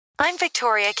I'm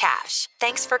Victoria Cash.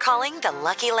 Thanks for calling the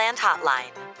Lucky Land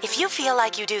Hotline. If you feel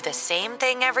like you do the same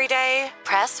thing every day,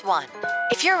 press 1.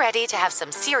 If you're ready to have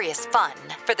some serious fun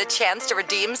for the chance to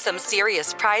redeem some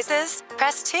serious prizes,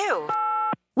 press 2.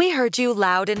 We heard you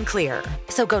loud and clear.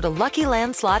 So go to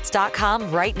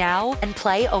LuckyLandSlots.com right now and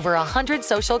play over 100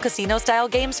 social casino-style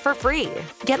games for free.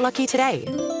 Get lucky today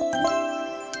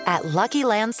at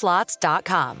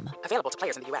LuckyLandSlots.com. Available to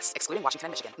players in the U.S., excluding Washington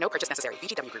and Michigan. No purchase necessary.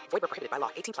 VGW Group. Void where prohibited by law.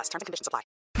 18+. Terms and conditions apply.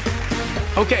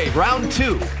 Okay, round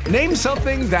 2. Name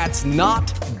something that's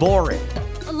not boring.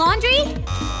 A laundry?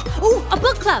 Ooh, a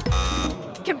book club.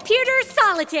 Computer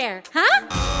solitaire,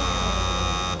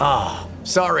 huh?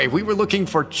 Sorry, we were looking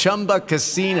for Chumba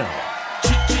Casino.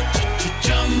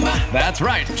 That's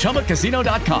right.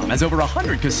 ChumbaCasino.com has over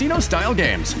 100 casino-style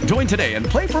games. Join today and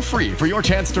play for free for your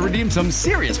chance to redeem some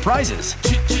serious prizes.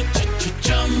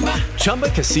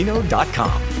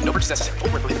 ChumbaCasino.com. No purchase necessary.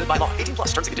 Void where prohibited by law.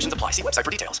 18+. Terms and conditions apply. See website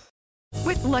for details.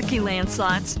 With Lucky Land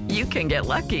Slots, you can get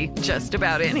lucky just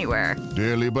about anywhere.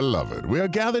 Dearly beloved, we are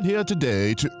gathered here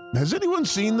today to... Has anyone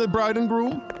seen the bride and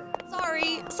groom?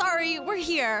 Sorry, we're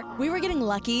here. We were getting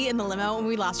lucky in the limo and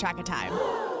we lost track of time.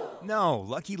 No,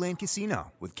 Lucky Land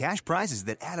Casino, with cash prizes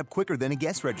that add up quicker than a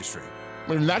guest registry.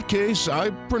 In that case,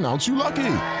 I pronounce you lucky.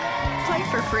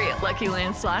 Play for free at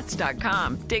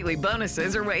LuckyLandSlots.com. Daily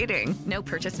bonuses are waiting. No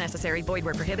purchase necessary. Void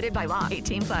where prohibited by law.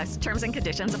 18+. Terms and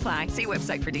conditions apply. See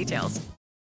website for details.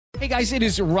 Hey guys, it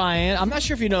is Ryan. I'm not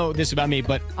sure if you know this about me,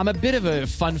 but I'm a bit of a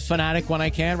fun fanatic when I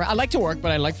can. I like to work,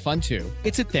 but I like fun too.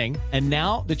 It's a thing. And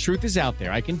now the truth is out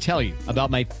there. I can tell you about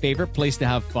my favorite place to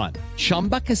have fun.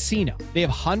 Chumba Casino. They have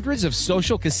hundreds of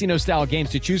social casino style games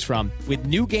to choose from with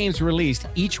new games released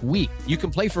each week. You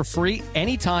can play for free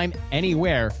anytime,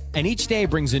 anywhere. And each day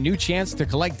brings a new chance to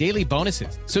collect daily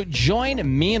bonuses. So join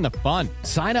me in the fun.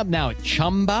 Sign up now at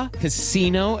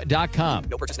ChumbaCasino.com.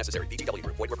 No purchase necessary. VGW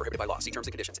Group. Void where prohibited by law. See terms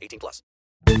and conditions. 18+.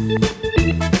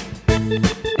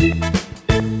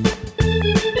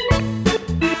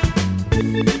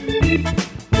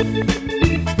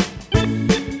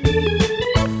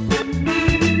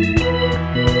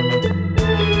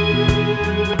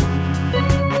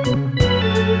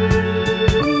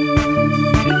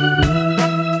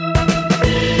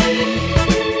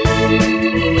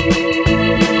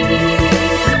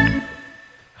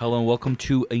 Hello and welcome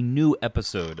to a new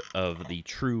episode of the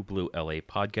True Blue LA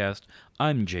podcast.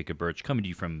 I'm Jacob Birch, coming to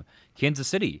you from Kansas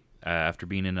City after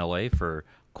being in LA for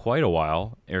quite a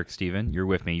while. Eric Steven, you're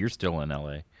with me. You're still in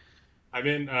LA. I'm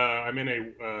in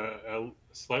a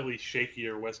slightly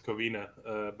shakier West Covina,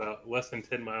 about less than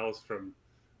 10 miles from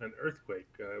an earthquake.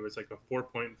 It was like a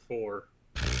 4.4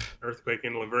 earthquake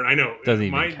in Laverne. I know.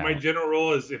 My general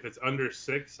rule is if it's under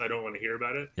 6, I don't want to hear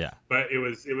about it. Yeah. But it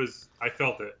was. I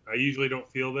felt it. I usually don't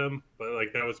feel them, but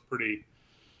like that was pretty.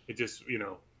 It just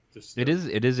It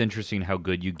is interesting how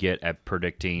good you get at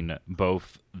predicting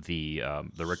both the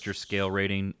Richter scale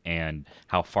rating and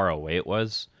how far away it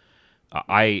was.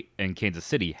 I in Kansas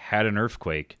City had an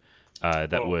earthquake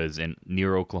that was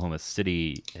near Oklahoma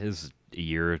City. It was a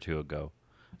year or two ago,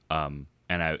 and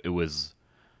it was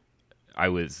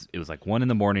like 1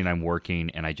 a.m. I'm working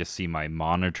and I just see my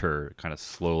monitor kind of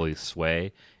slowly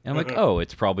sway and I'm like, oh,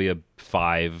 it's probably a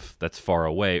 5 that's far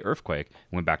away earthquake. I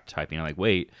went back to typing. I'm like,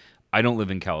 wait, I don't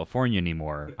live in California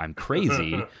anymore. I'm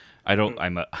crazy.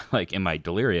 I'm like, am I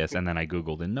delirious? And then I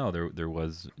Googled and no, there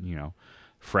was,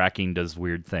 fracking does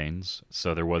weird things.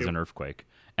 So there was an earthquake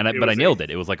but I nailed it.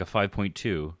 It was like a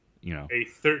 5.2, a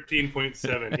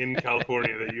 13.7 in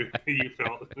California that you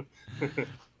felt.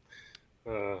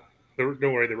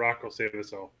 Don't worry, The Rock will save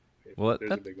us all. Well,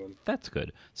 that's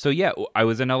good. So yeah, I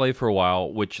was in LA for a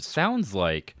while, which sounds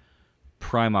like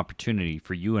prime opportunity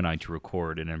for you and I to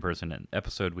record an in-person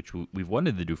episode, which we've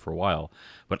wanted to do for a while,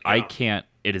 but yeah. I can't.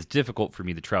 It is difficult for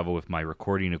me to travel with my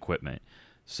recording equipment,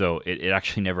 so it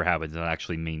actually never happens. It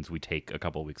actually means we take a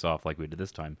couple of weeks off like we did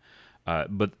this time.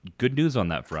 But good news on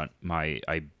that front.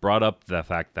 I brought up the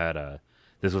fact that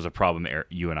this was a problem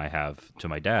you and I have to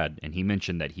my dad, and he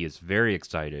mentioned that he is very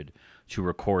excited to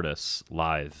record us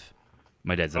live.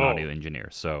 My dad's an audio engineer,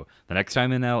 so the next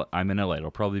time I'm in LA,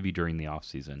 it'll probably be during the off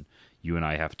season. You and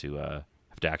I have to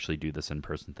actually do this in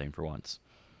person thing for once.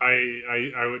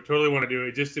 I would totally want to do it.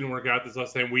 It just didn't work out this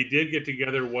last time. We did get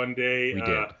together one day. We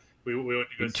did. We went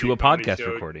to go to a podcast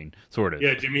show. Recording, sort of.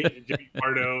 Yeah, Jimmy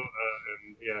Pardo,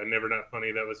 and yeah, Never Not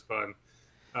Funny. That was fun.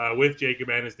 With Jacob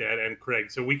and his dad and Craig.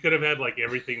 So we could have had like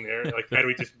everything there. Like had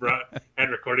we just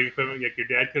had recording equipment, like your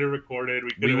dad could have recorded.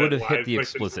 We would have hit the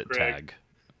explicit tag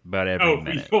about every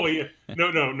minute. Oh yeah.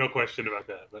 No question about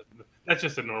that. But that's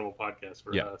just a normal podcast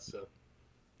for us.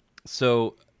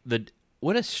 So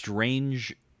what a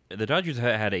strange the Dodgers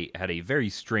had a very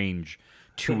strange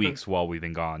 2 weeks while we've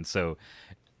been gone. So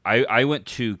I went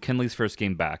to Kenley's first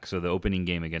game back, so the opening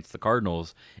game against the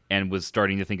Cardinals, and was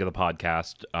starting to think of the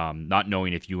podcast, not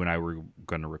knowing if you and I were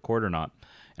going to record or not.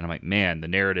 And I'm like, man, the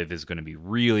narrative is going to be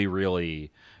really,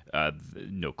 really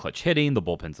no clutch hitting. The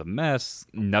bullpen's a mess.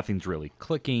 Nothing's really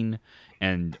clicking,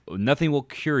 and nothing will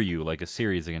cure you like a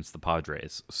series against the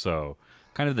Padres. So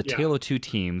kind of the tale of two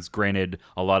teams. Granted,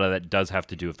 a lot of that does have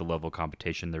to do with the level of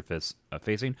competition they're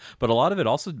facing, but a lot of it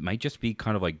also might just be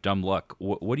kind of like dumb luck.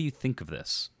 What do you think of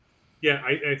this? Yeah,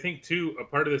 I think too, a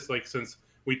part of this, like, since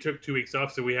we took 2 weeks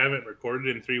off, so we haven't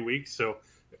recorded in 3 weeks. So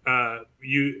I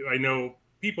know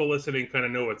people listening kind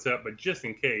of know what's up, but just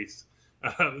in case,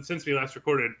 since we last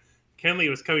recorded, Kenley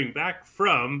was coming back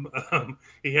from,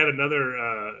 he had another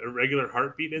irregular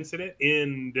heartbeat incident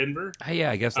in Denver.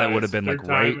 Yeah, I guess that would have been like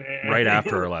right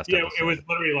after our last episode. It was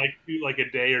literally like a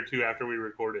day or two after we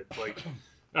recorded. Like,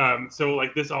 so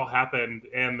like this all happened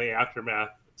and the aftermath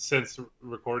since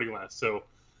recording last. So,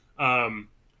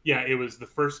 it was the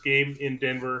first game in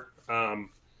Denver.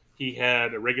 He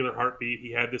had a regular heartbeat.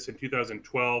 He had this in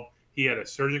 2012. He had a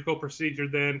surgical procedure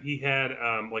then. He had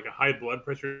like a high blood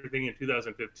pressure thing in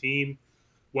 2015.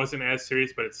 Wasn't as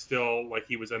serious, but it's still like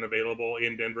he was unavailable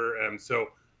in Denver.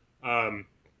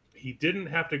 He didn't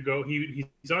have to go. He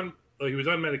was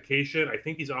on medication. I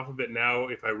think he's off of it now.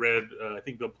 If I read, I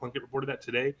think Bill Plunkett reported that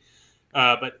today.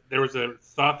 But there was a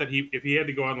thought that if he had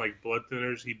to go on like blood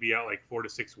thinners, he'd be out like 4 to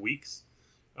 6 weeks,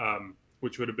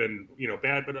 which would have been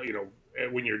bad. But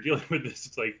when you're dealing with this,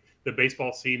 it's like the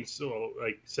baseball seems so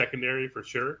like secondary for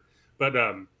sure. But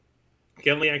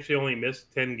Kenley actually only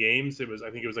missed 10 games. I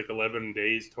think it was like 11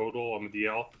 days total on the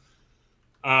DL.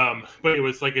 But it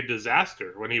was like a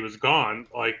disaster when he was gone.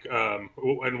 Like,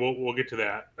 and we'll get to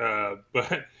that.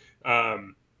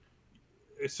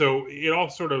 So it all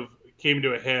sort of came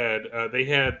to a head. They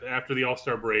had, after the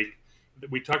All-Star break,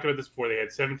 we talked about this before, they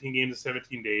had 17 games in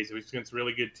 17 days. It was against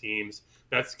really good teams.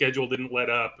 That schedule didn't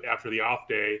let up after the off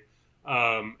day.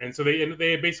 And so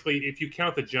they basically, if you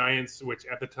count the Giants, which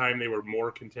at the time they were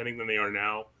more contending than they are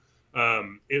now,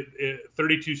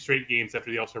 32 straight games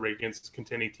after the All-Star break against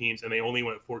contending teams, and they only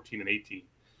went 14-18.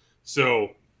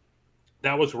 So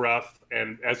that was rough.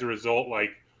 And as a result,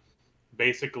 like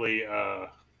basically,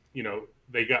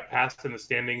 they got passed in the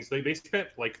standings. They spent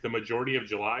like the majority of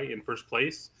July in first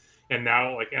place. And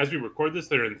now, like, as we record this,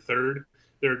 they're in third.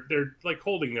 They're like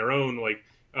holding their own, like,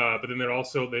 but then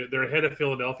they're ahead of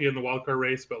Philadelphia in the wild card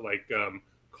race, but like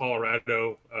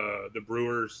Colorado, the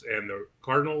Brewers, and the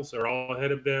Cardinals are all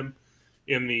ahead of them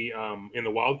in the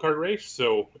wild card race.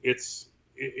 So it's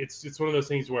one of those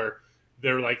things where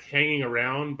they're like hanging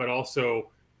around, but also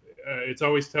it's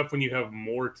always tough when you have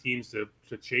more teams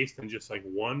to chase than just like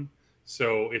one.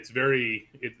 So it's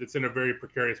in a very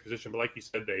precarious position. But like you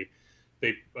said, they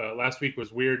last week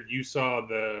was weird. You saw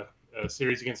the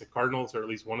series against the Cardinals, or at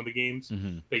least one of the games.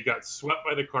 Mm-hmm. They got swept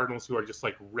by the Cardinals, who are just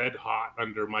like red hot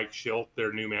under Mike Shildt,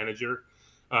 their new manager.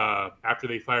 After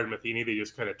they fired Matheny, they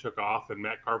just kind of took off, and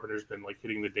Matt Carpenter's been like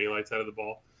hitting the daylights out of the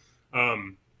ball.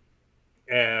 And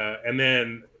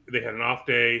then they had an off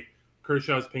day.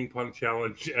 Kershaw's ping pong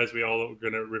challenge, as we all are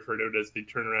going to refer to it as the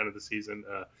turnaround of the season.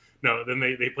 Then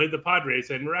they played the Padres,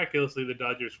 and miraculously the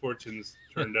Dodgers' fortunes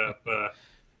turned up.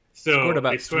 So scored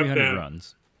about they swept 300 them.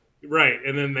 runs. Right,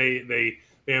 and then they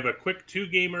have a quick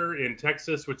 2-gamer in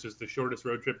Texas, which is the shortest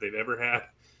road trip they've ever had,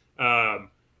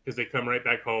 because they come right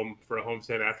back home for a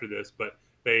homestand after this. But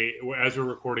as we're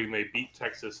recording, they beat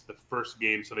Texas the first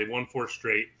game, so they won 4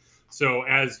 straight. So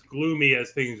as gloomy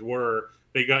as things were,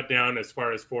 they got down as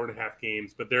far as 4.5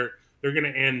 games, but they're going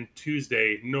to end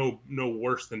Tuesday no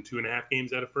worse than 2.5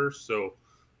 games out of first. So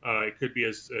it could be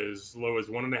as low as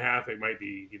 1.5. It might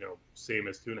be same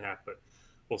as 2.5, but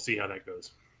we'll see how that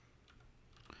goes.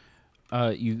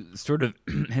 You sort of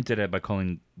hinted at by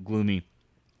calling gloomy,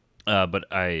 but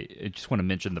I just want to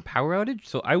mention the power outage.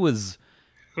 So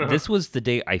this was the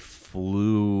day I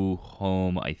flew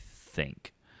home, I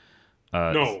think.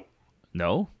 No?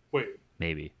 Wait.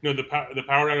 Maybe. No, the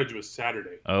power outage was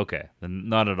Saturday. Okay, then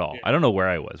not at all. Yeah. I don't know where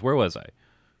I was. Where was I?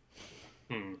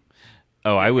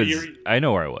 Oh, I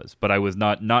know where I was, but I was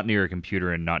not near a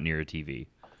computer and not near a TV.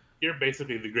 You're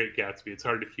basically the Great Gatsby. It's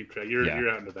hard to keep track. You're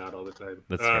out and about all the time.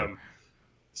 That's fair.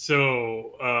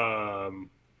 So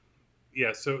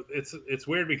it's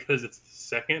weird because it's the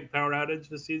second power outage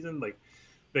this season. Like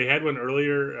they had one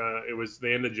earlier. It was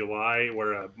the end of July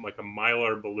where a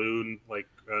Mylar balloon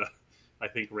I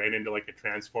think ran into like a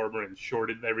transformer and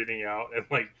shorted everything out, and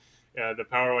the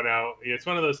power went out. It's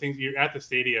one of those things. You're at the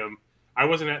stadium. I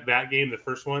wasn't at that game, the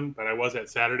first one, but I was at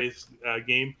Saturday's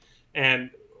game,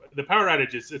 and the power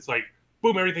outage is it's like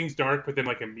boom, everything's dark, but then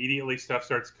like immediately stuff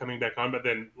starts coming back on. But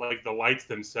then like the lights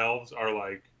themselves are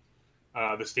like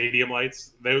the stadium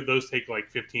lights. Those take like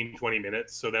 15, 20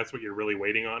 minutes, so that's what you're really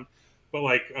waiting on. But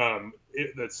like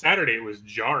the Saturday, it was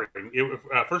jarring.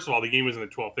 First of all, the game was in the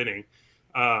 12th inning.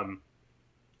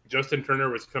 Justin Turner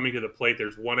was coming to the plate.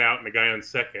 There's one out and a guy on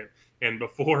second, and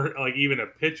before like even a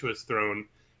pitch was thrown,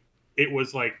 it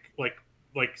was like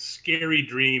scary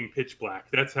dream pitch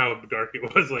black. That's how dark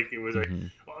it was. Like it was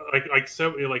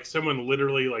like someone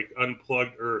literally like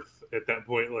unplugged Earth at that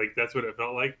point. Like that's what it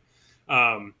felt like.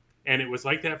 And it was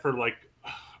like that for like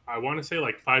I want to say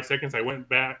like 5 seconds. I went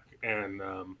back and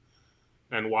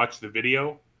watched the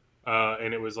video,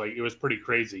 and it was pretty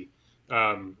crazy.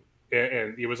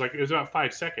 And it was about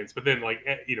 5 seconds, but then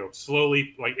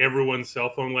slowly like everyone's cell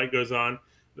phone light goes on.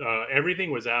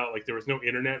 Everything was out. Like there was no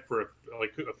internet for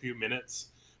a few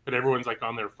minutes, but everyone's like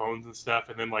on their phones and stuff.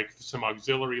 And then like some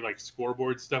auxiliary like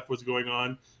scoreboard stuff was going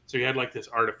on. So you had like this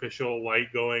artificial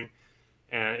light going,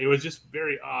 and it was just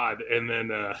very odd. And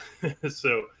then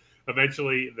so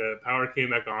eventually the power came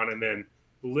back on, and then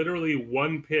literally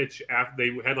one pitch after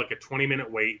they had like a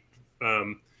 20-minute wait.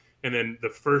 And then the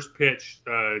first pitch,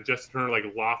 Justin Turner like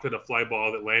lofted a fly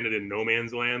ball that landed in no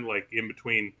man's land, like in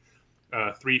between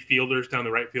three fielders down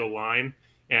the right field line.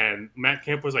 And Matt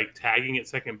Kemp was like tagging at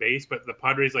second base, but the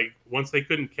Padres, like once they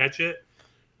couldn't catch it,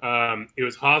 it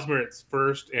was Hosmer at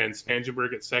first and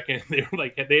Spangenberg at second. They were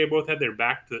like, they both had their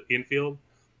back to the infield,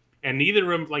 and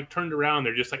neither of them like turned around.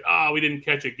 They're just like, oh, we didn't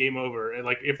catch it, game over. And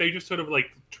like if they just sort of like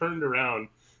turned around,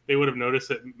 they would have noticed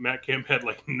that Matt Kemp had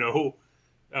like no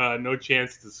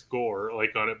chance to score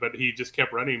like on it, but he just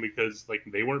kept running because like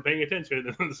they weren't paying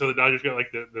attention. So the Dodgers got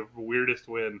like the weirdest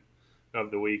win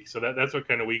of the week. So that's what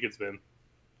kind of week it's been.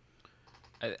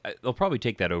 They'll probably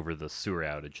take that over the sewer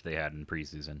outage they had in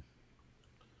preseason.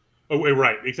 Oh,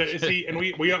 right, exactly. See, and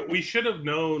we should have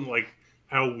known like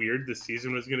how weird the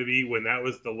season was going to be when that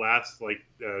was the last like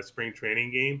spring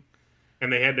training game,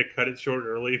 and they had to cut it short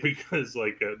early because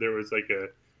like there was like a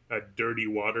dirty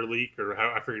water leak, or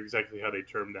how I forget exactly how they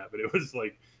termed that, but it was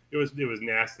like it was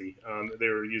nasty. They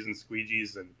were using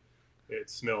squeegees and it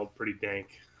smelled pretty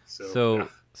dank. So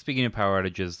speaking of power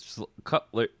outages,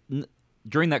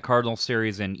 during that Cardinals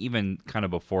series and even kind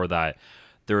of before that,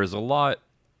 there was a lot.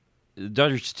 The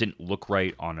Dodgers just didn't look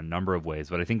right on a number of ways,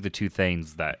 but I think the two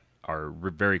things that are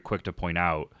very quick to point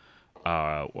out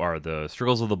are the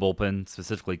struggles of the bullpen,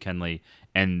 specifically Kenley,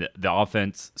 and the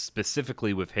offense,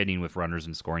 specifically with hitting with runners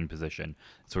in scoring position,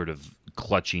 sort of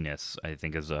clutchiness, I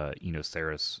think, as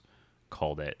Saris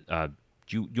called it.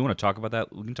 Do you want to talk about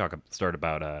that? We can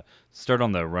start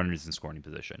on the runners in scoring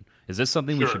position. Is this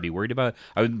something we should be worried about?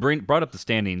 I brought up the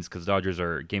standings because Dodgers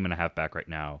are a game and a half back right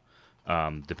now,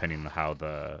 depending on how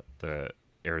the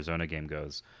Arizona game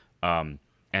goes. And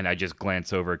I just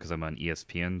glance over because I'm on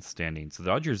ESPN standings. So the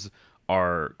Dodgers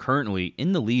are currently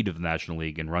in the lead of the National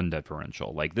League in run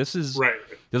differential. Like this is right.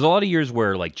 There's a lot of years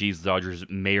where like, geez, the Dodgers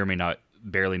may or may not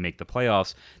barely make the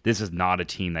playoffs. This is not a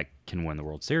team that can win the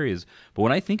World Series. But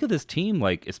when I think of this team,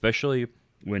 like especially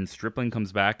when Stripling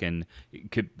comes back and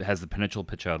has the potential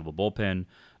pitch out of the bullpen,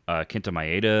 Kenta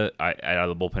Maeda out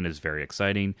of the bullpen is very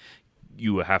exciting.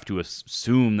 You have to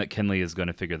assume that Kenley is going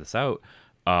to figure this out.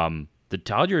 The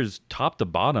Dodgers, top to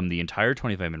bottom, the entire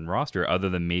 25-man roster, other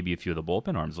than maybe a few of the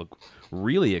bullpen arms, look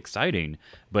really exciting.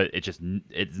 But it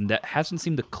hasn't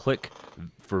seemed to click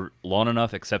for long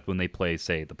enough, except when they play,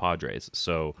 say, the Padres.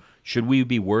 So should we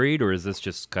be worried, or is this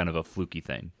just kind of a fluky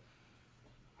thing?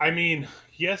 I mean,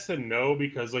 yes and no,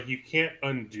 because like you can't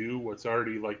undo what's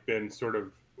already like been sort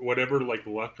of whatever like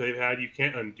luck they've had. You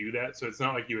can't undo that. So it's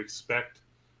not like you expect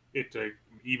it to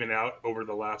even out over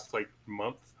the last like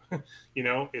month.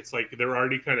 It's like they're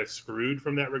already kind of screwed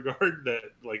from that regard, that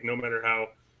like no matter how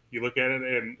you look at it,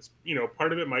 and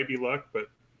part of it might be luck, but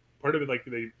part of it like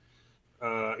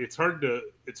it's hard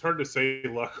to say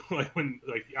luck like when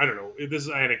like I don't know, this is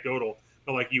anecdotal,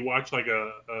 but like you watch like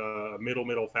a middle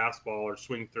fastball or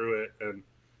swing through it and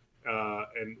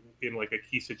in like a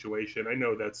key situation. I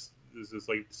know this is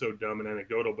like so dumb and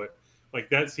anecdotal, but like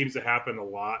that seems to happen a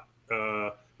lot.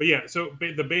 But yeah, so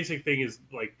the basic thing is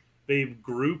like they've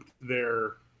grouped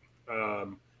their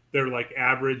like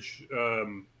average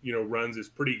runs is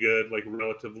pretty good, like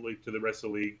relatively to the rest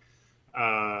of the league,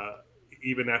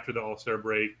 even after the All-Star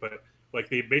break. But like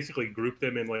they basically grouped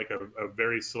them in like a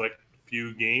very select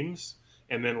few games,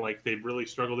 and then like they've really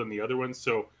struggled in the other ones.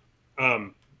 So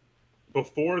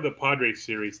before the Padres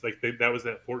series, like that was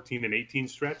that 14 and 18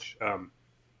 stretch.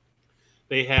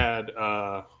 They had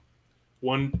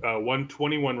one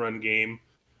 21-run game,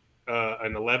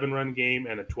 an 11-run game,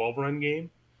 and a 12-run game.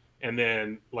 and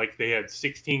then like they had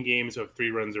 16 games of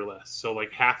 3 runs or less. So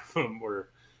like half of them were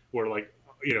like,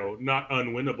 you know, not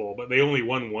unwinnable, but they only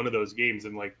won one of those games.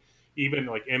 And like even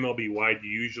like MLB wide,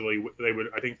 usually they would,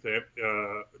 I think that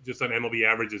just on MLB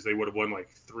averages they would have won like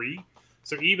 3.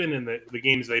 So even in the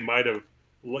games they might have,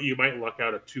 you might luck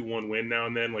out a 2-1 win now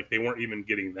and then. Like they weren't even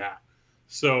getting that.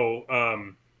 So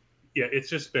yeah, it's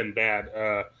just been bad.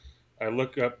 I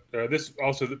look up this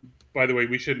also. By the way,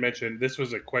 we should mention this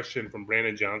was a question from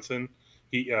Brandon Johnson.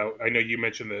 He, I know you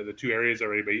mentioned the 2 areas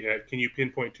already, but can you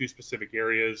pinpoint 2 specific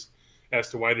areas as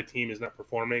to why the team is not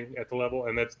performing at the level?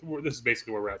 And this is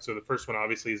basically where we're at. So the first one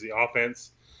obviously is the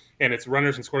offense, and it's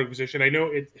runners in scoring position. I know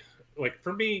it, like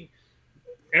for me,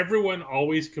 everyone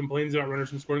always complains about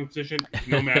runners in scoring position,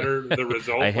 no matter the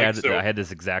result. I had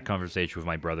this exact conversation with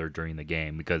my brother during the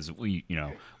game because we, you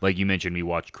know, like you mentioned, we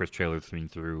watched Chris Taylor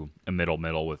through a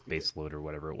middle with base load or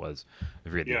whatever it was. I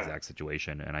forget the exact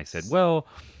situation, and I said, well,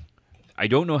 I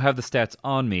don't have the stats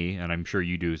on me, and I'm sure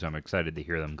you do, so I'm excited to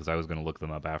hear them because I was going to look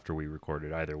them up after we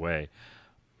recorded either way.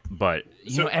 But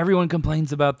you know, everyone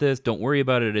complains about this. Don't worry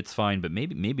about it; it's fine. But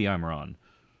maybe I'm wrong.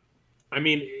 I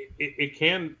mean,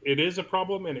 it is a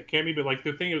problem, and it can be, but like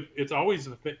the thing is, it's always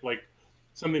like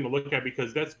something to look at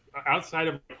because that's outside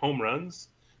of home runs.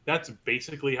 That's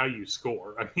basically how you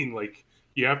score. I mean, like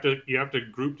you have to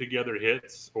group together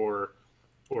hits or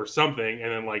something,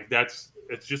 and then like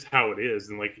it's just how it is.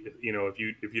 And like, you know, if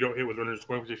you don't hit with runners in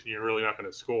scoring position, you're really not going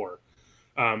to score.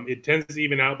 It tends to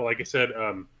even out, but like I said,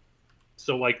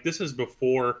 so like this is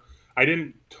before I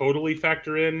didn't totally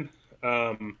factor in.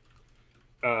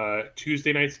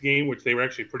 Tuesday night's game, which they were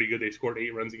actually pretty good. They scored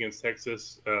 8 runs against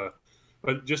Texas.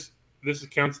 But just this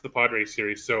counts the Padres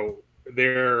series. So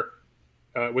they're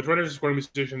with runners in scoring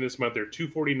position this month, they're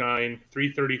 249,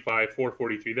 335,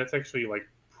 443. That's actually like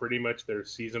pretty much their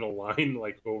seasonal line,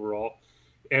 like overall.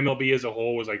 MLB as a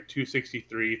whole was like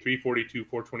 263, 342,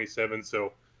 427.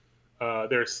 So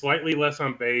they're slightly less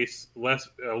on base,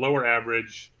 lower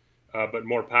average. But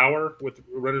more power with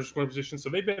runners in scoring position. So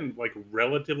they've been like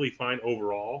relatively fine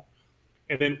overall.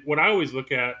 And then what I always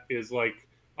look at is like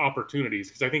opportunities,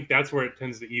 because I think that's where it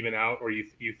tends to even out, or you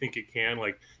think it can.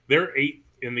 Like they're 8th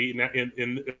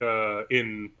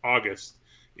in August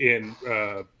in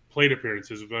plate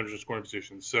appearances with runners in scoring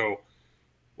position. So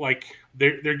like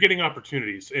they're getting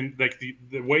opportunities, and like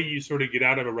the way you sort of get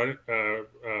out of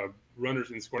a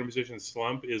runners in scoring position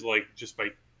slump is like just by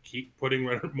keep putting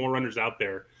more runners out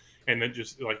there. And then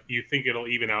just like you think it'll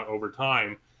even out over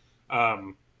time,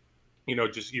 you know,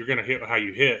 just you're going to hit how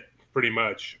you hit pretty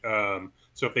much.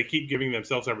 So if they keep giving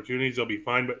themselves opportunities, they'll be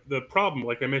fine. But the problem,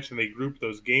 like I mentioned, they grouped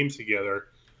those games together.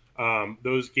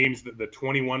 Those games, the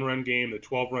 21-run game, the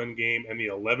 12-run game, and the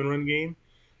 11-run game.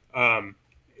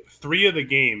 3 of the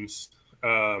games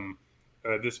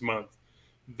this month,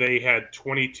 they had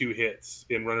 22 hits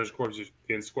in runners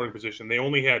in scoring position. They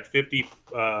only had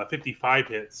 55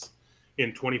 hits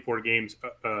in 24 games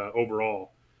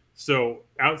overall. So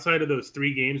outside of those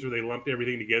 3 games where they lumped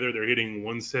everything together, they're hitting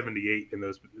 178 in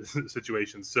those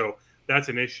situations. So that's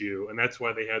an issue, and that's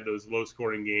why they had those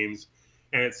low-scoring games.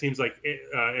 And it seems like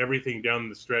everything down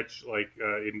the stretch, like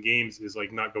in games, is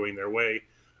like not going their way.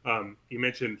 You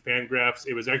mentioned Fangraphs.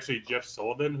 It was actually Jeff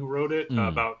Sullivan who wrote it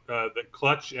about the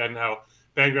clutch and how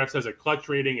Fangraphs has a clutch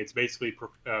rating. It's basically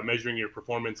measuring your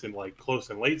performance in like close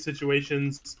and late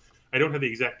situations. I don't have the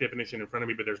exact definition in front of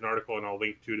me, but there's an article and I'll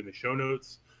link to it in the show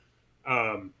notes.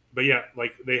 But yeah,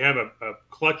 like they have a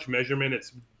clutch measurement.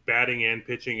 It's batting and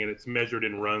pitching, and it's measured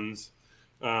in runs.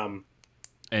 And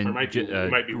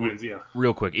it might be wins, yeah.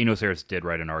 Real quick, Enos Harris did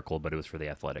write an article, but it was for The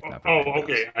Athletic. Not for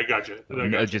okay. I got you.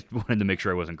 I just wanted to make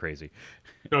sure I wasn't crazy.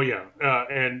 Oh, yeah.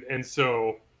 And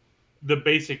so the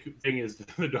basic thing is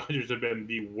the Dodgers have been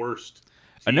the worst.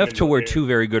 Enough to where 2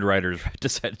 very good writers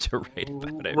decided to write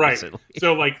about it recently.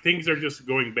 So, like, things are just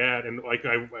going bad. And, like,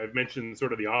 I've mentioned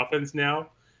sort of the offense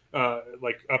now,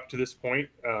 like, up to this point.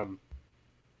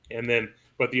 And then,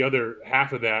 but the other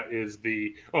half of that is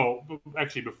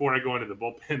actually, before I go into the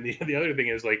bullpen, the other thing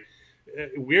is, like,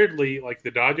 weirdly, like, the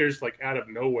Dodgers, like, out of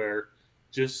nowhere,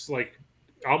 just, like,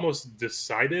 almost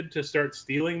decided to start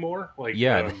stealing more. Like,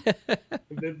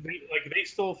 they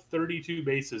stole 32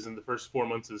 bases in the first 4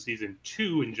 months of the season,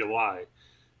 2 in July.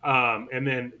 And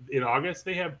then in August,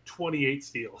 they have 28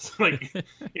 steals, like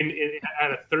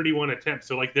at a 31 attempt.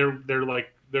 So like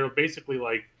they're basically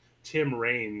like Tim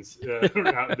Raines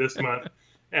this month.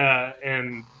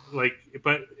 And like,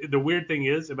 but the weird thing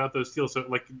is about those steals. So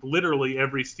like literally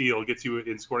every steal gets you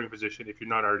in scoring position if you're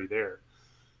not already there.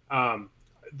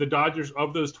 The Dodgers,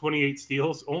 of those 28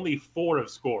 steals, only 4 have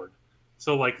scored.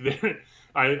 So like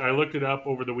I looked it up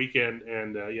over the weekend,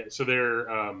 and so they're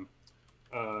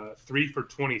 3 for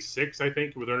 26, I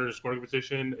think, with runners in scoring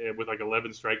position, and with like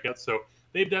 11 strikeouts. So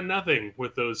they've done nothing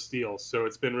with those steals. So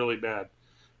it's been really bad.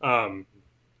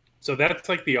 So that's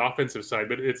like the offensive side,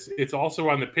 but it's also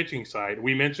on the pitching side.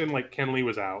 We mentioned like Kenley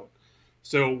was out.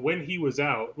 So when he was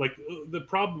out, like the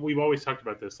problem, we've always talked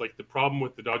about this, like the problem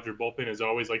with the Dodger bullpen is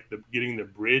always like getting the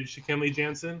bridge to Kenley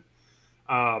Jansen.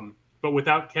 But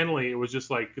without Kenley, it was just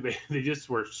like they just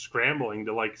were scrambling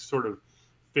to like sort of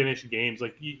finish games.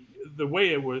 Like the way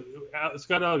it was,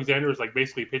 Scott Alexander was like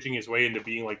basically pitching his way into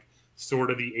being like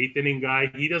sort of the eighth inning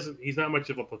guy. He's not much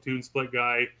of a platoon split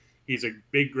guy. He's a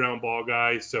big ground ball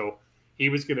guy. So he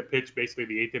was going to pitch basically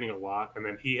the eighth inning a lot. And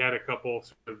then he had a couple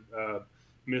sort of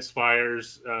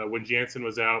misfires when Jansen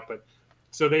was out. But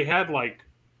so they had like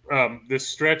this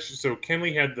stretch. So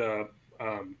Kenley had the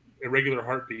irregular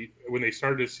heartbeat when they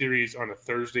started a series on a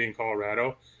Thursday in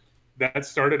Colorado. That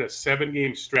started a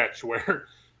 7-game stretch where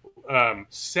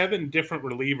 7 different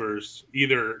relievers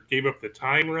either gave up the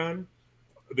tying run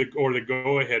or the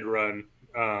go-ahead run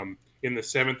in the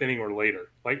 7th inning or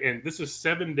later. Like, and this is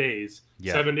 7 days,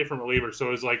 7 different relievers.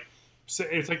 So it's like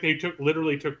they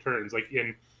literally took turns. Like,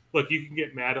 look, you can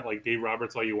get mad at like Dave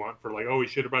Roberts all you want for like, oh, he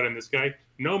should have brought in this guy.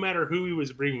 No matter who he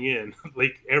was bringing in,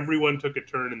 like everyone took a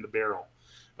turn in the barrel,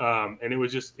 and it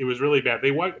was really bad.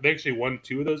 They actually won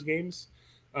 2 of those games.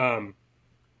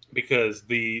 Because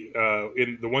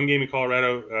in the one game in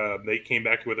Colorado, they came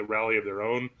back with a rally of their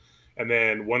own, and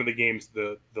then one of the games,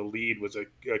 the lead was a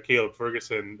Caleb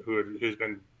Ferguson who's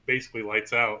been basically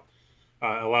lights out,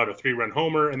 allowed a 3-run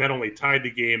homer, and that only tied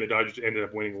the game. The Dodgers ended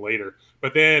up winning later,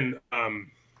 but then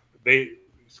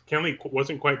Kenley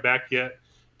wasn't quite back yet.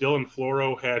 Dylan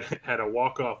Floro had a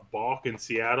walk-off balk in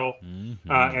Seattle,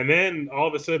 and then all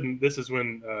of a sudden, this is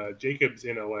when Jacobs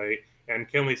in LA. And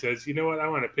Kenley says, "You know what? I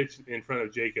want to pitch in front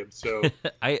of Jacobs." So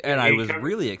I was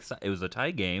really excited. It was a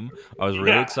tie game. I was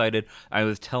really excited. I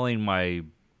was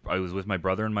with my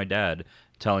brother and my dad,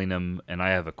 telling them, and I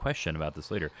have a question about this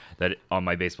later, that on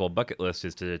my baseball bucket list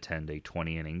is to attend a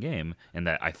 20-inning game, and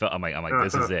that I'm like,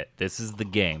 this is it. This is the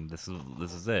game. This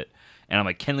is it. And I'm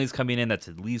like, Kenley's coming in. That's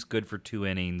at least good for 2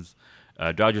 innings.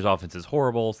 Dodgers offense is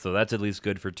horrible, so that's at least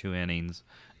good for 2 innings.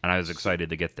 And I was excited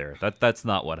to get there. That's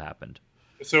not what happened.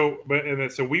 So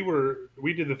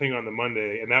we did the thing on the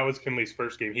Monday, and that was Kenley's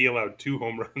first game. He allowed 2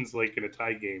 home runs like in a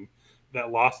tie game that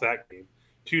lost that game.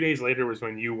 2 days later was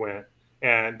when you went,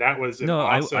 and that was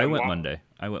awesome I went Monday.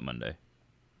 I went Monday.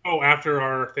 Oh, after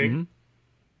our thing.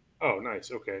 Mm-hmm. Oh,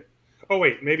 nice. Okay. Oh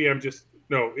wait, maybe I'm just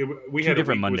we 2 had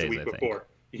different a Mondays. week I before.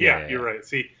 think. Yeah, you're right.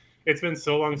 See, it's been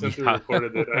so long since we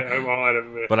recorded that I'm all out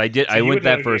of it. But I went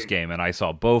that first game and I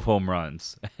saw both home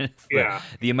runs.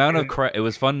 The amount of it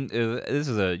was fun. This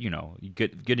is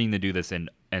getting to do this and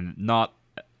not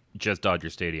just Dodger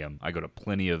Stadium. I go to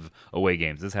plenty of away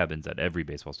games. This happens at every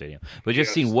baseball stadium. But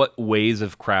just seeing what waves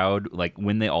of crowd, like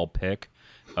when they all pick,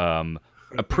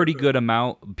 a pretty good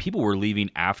amount. People were leaving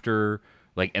after,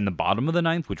 like in the bottom of the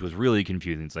 9th, which was really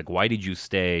confusing. It's like, why did you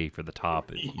stay for the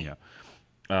top?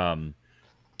 And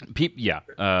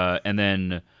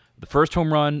then the first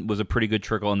home run was a pretty good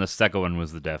trickle, and the second one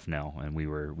was the death knell, and we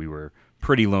were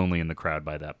pretty lonely in the crowd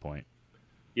by that point.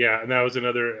 Yeah, and that was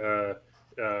another.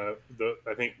 I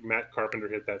think Matt Carpenter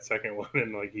hit that second one,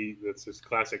 and that's just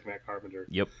classic Matt Carpenter.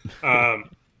 Yep.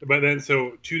 But then,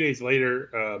 so 2 days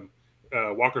later,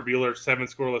 Walker Buehler, 7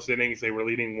 scoreless innings. They were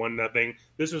leading 1-0.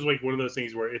 This was like one of those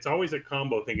things where it's always a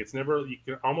combo thing. You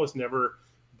can almost never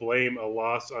blame a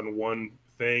loss on one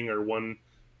thing or one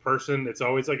person. It's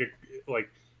always like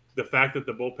the fact that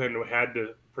the bullpen had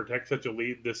to protect such a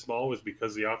lead this small was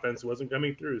because the offense wasn't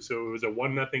coming through. So it was a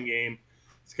 1-0 game.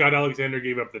 Scott Alexander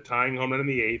gave up the tying home run in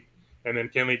the 8th, and then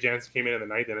Kenley Jansen came in the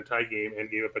 9th in a tie game and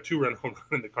gave up a 2-run home run,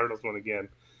 and the Cardinals won again.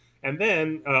 And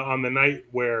then on the night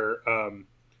where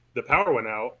the power went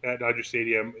out at Dodger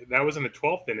Stadium, that was in the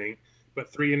 12th inning,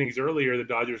 but 3 innings earlier, the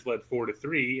Dodgers led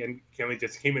 4-3, and Kenley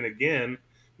Jansen came in again,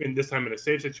 and this time in a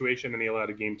save situation, and he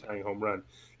allowed a game-tying home run.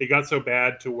 It got so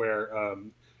bad to where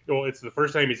it's the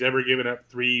first time he's ever given up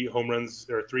 3 home runs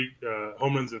or 3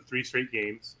 home runs in 3 straight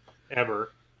games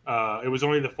ever. It was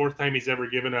only the 4th time he's ever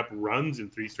given up runs in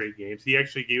 3 straight games. He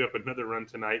actually gave up another run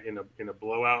tonight in a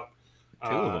blowout. 2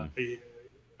 of them.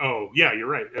 Oh yeah, you're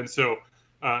right. And so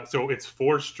it's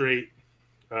 4 straight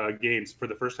games for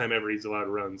the first time ever he's allowed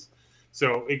runs.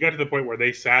 So it got to the point where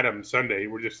they sat him Sunday.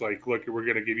 We're just like, look, we're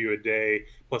going to give you a day.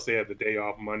 Plus they had the day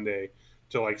off Monday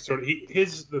to like sort of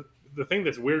the thing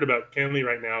that's weird about Kenley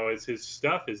right now is his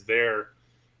stuff is there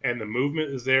and the movement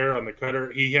is there on the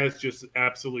cutter. He has just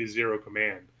absolutely zero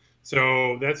command.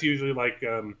 So that's usually like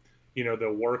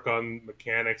they'll work on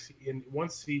mechanics, and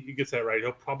once he gets that right,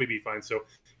 he'll probably be fine. So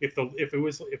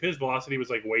if his velocity was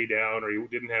like way down, or he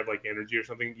didn't have like energy or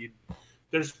something,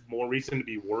 there's more reason to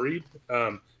be worried.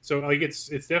 So like it's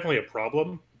definitely a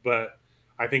problem, but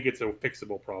I think it's a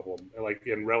fixable problem, like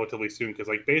in relatively soon, because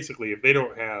like basically if they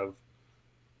don't have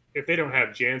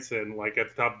Jansen like at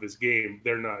the top of his game,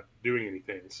 they're not doing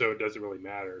anything, so it doesn't really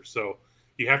matter. So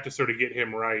you have to sort of get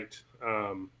him right.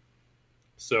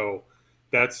 So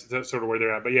that's sort of where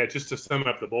they're at. But yeah, just to sum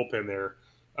up the bullpen there.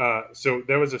 So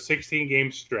there was a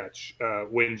 16-game stretch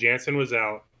when Jansen was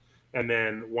out, and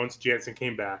then once Jansen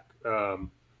came back,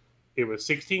 it was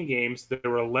 16 games. There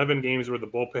were 11 games where the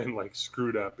bullpen like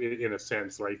screwed up in a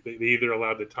sense. Like they either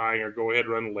allowed the tying or go ahead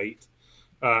run late.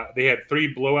 They had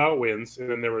 3 blowout wins, and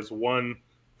then there was one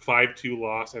 5-2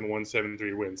 loss and one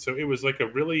 7-3 win. So it was like a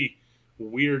really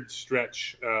weird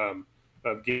stretch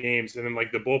of games. And then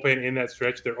like the bullpen in that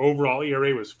stretch, their overall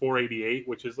ERA was 4.88,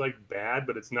 which is like bad,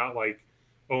 but it's not like,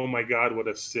 oh my God, what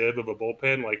a sieve of a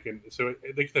bullpen. Like, and so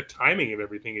like the timing of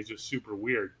everything is just super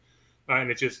weird, and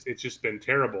it's just been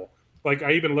terrible. Like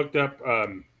I even looked up.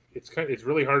 It's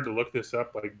really hard to look this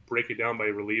up, like break it down by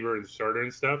reliever and starter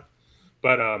and stuff,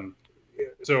 but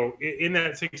so in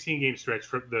that 16-game stretch,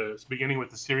 from beginning with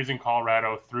the series in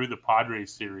Colorado through the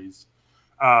Padres series,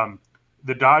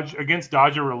 against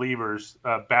Dodger relievers,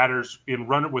 batters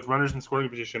with runners in scoring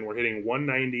position were hitting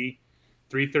 190,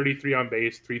 333 on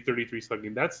base, 333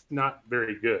 slugging. That's not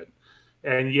very good,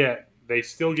 and yet they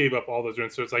still gave up all those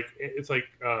runs. So it's like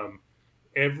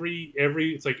every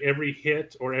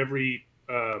hit or every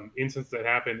instance that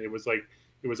happened, it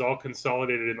was all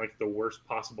consolidated in like the worst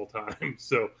possible time.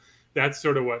 So that's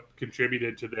sort of what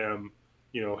contributed to them,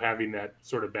 having that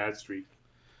sort of bad streak.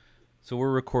 So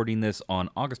we're recording this on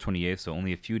August 28th, so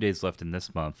only a few days left in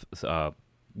this month.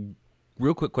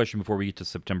 Real quick question before we get to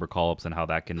September call-ups and how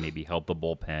that can maybe help the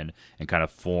bullpen and kind of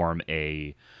form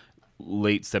a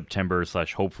late September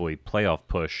 / hopefully playoff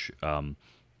push kind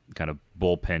of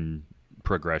bullpen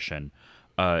progression.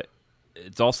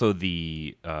 It's also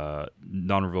the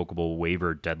non-revocable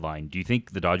waiver deadline. Do you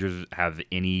think the Dodgers have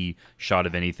any shot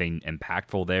of anything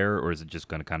impactful there, or is it just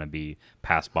going to kind of be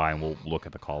passed by and we'll look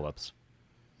at the call-ups?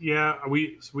 Yeah,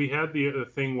 we had the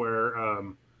thing where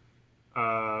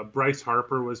Bryce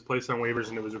Harper was placed on waivers,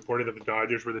 and it was reported that the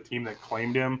Dodgers were the team that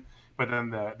claimed him, but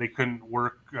then they couldn't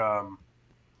work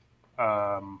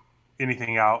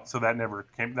anything out, so that never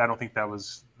came. I don't think that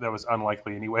was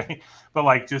unlikely anyway. But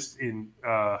like just in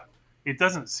it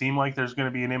doesn't seem like there's going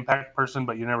to be an impact person,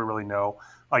 but you never really know.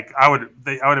 Like I would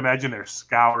imagine they're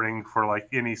scouring for like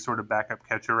any sort of backup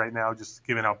catcher right now, just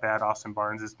given how bad Austin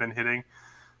Barnes has been hitting.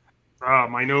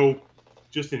 I know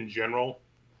just in general,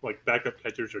 like backup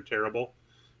catchers are terrible.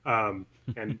 And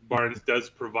Barnes does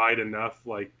provide enough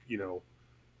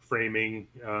framing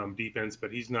defense,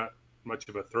 but he's not much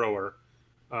of a thrower.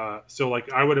 So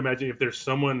like I would imagine if there's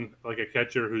someone like a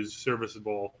catcher who's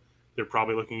serviceable, they're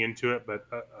probably looking into it. But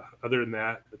other than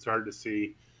that, it's hard to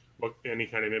see what any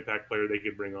kind of impact player they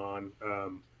could bring on.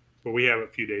 But we have a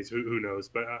few days. Who knows?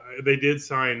 But they did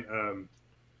sign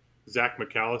Zach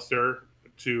McAllister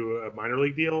to a minor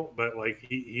league deal, but like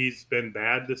he's been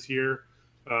bad this year,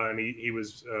 and he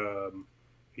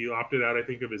opted out, I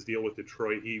think, of his deal with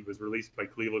Detroit. He was released by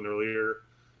Cleveland earlier,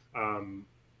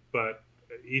 but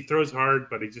he throws hard,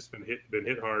 but he's just been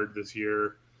hit hard this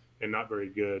year and not very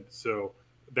good. So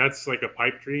that's like a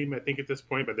pipe dream, I think, at this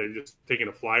point. But they're just taking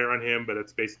a flyer on him. But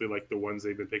it's basically like the ones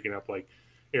they've been picking up, like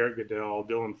Eric Goodell,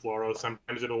 Dylan Floro.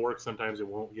 Sometimes it'll work, sometimes it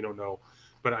won't. You don't know.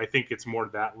 But I think it's more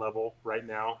that level right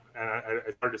now, and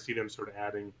it's hard to see them sort of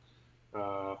adding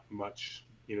much,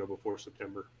 before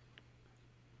September.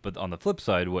 But on the flip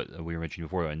side, what we were mentioning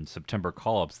before, in September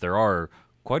call-ups, there are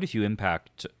quite a few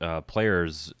impact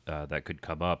players that could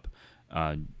come up.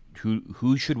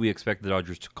 Who should we expect the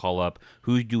Dodgers to call up?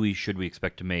 Should we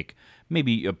expect to make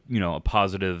maybe a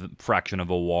positive fraction of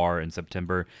a WAR in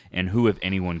September? And who, if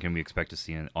anyone, can we expect to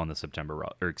see on the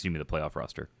the playoff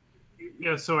roster?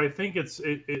 Yeah, so I think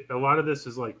a lot of this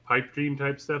is like pipe dream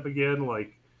type stuff again.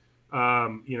 Like,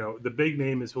 the big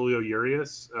name is Julio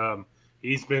Urias.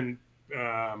 He's been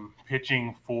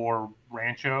pitching for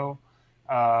Rancho,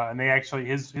 and they actually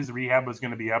his rehab was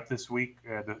going to be up this week.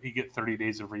 He get 30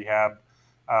 days of rehab.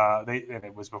 And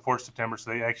it was before September,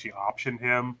 so they actually optioned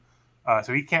him.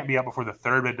 So he can't be up before the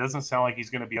 3rd, but it doesn't sound like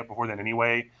he's going to be up before then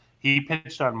anyway. He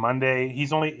pitched on Monday. He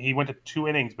went to 2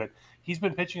 innings, but he's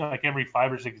been pitching like every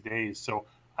 5 or 6 days. So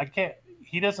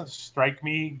he doesn't strike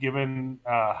me given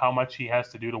how much he has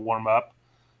to do to warm up.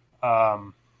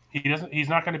 He's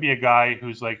not going to be a guy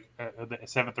who's like a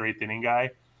 7th or 8th inning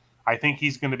guy. I think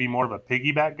he's going to be more of a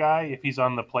piggyback guy if he's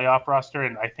on the playoff roster,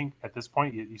 and I think at this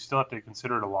point you still have to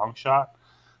consider it a long shot.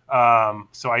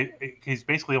 He's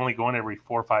basically only going every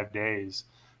 4 or 5 days,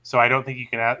 so I don't think you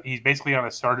can. He's basically on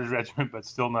a starter's regimen, but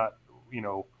still not,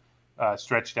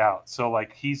 stretched out. So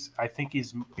like I think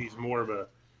he's more of a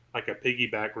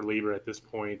piggyback reliever at this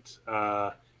point,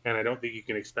 and I don't think you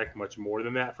can expect much more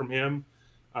than that from him.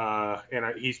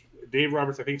 Dave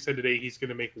Roberts, I think, said today he's going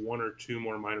to make 1 or 2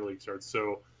 more minor league starts.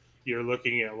 So you're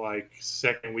looking at like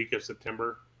second week of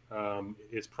September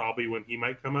is probably when he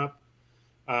might come up.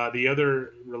 The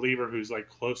other reliever who's like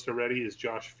close to ready is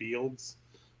Josh Fields.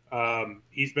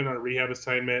 He's been on a rehab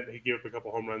assignment. He gave up a couple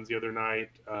home runs the other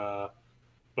night,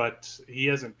 but he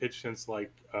hasn't pitched since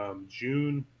like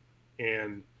June,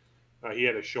 and he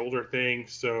had a shoulder thing.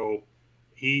 So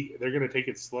they're going to take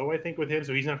it slow, I think, with him.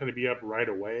 So he's not going to be up right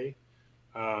away.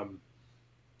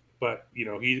 But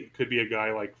he could be a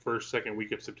guy like first, second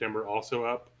week of September also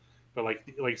up. But like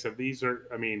I said,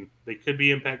 they could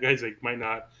be impact guys. They might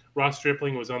not. Ross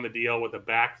Stripling was on the DL with a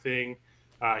back thing.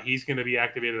 He's going to be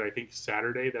activated, I think,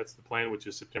 Saturday. That's the plan, which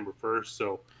is September 1st.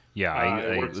 So yeah,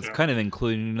 I was kind of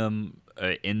including them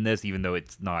in this, even though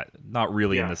it's not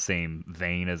really in the same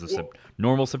vein as a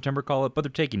normal September call-up, but they're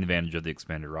taking advantage of the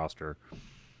expanded roster.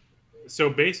 So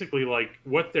basically, like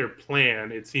what their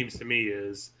plan, it seems to me,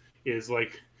 is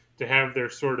like to have their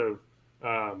sort of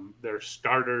their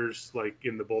starters like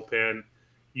in the bullpen.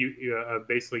 You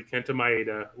basically Kenta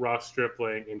Maeda, Ross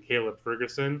Stripling, and Caleb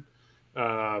Ferguson,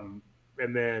 and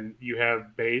then you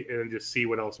have Bate, and just see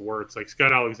what else works. Like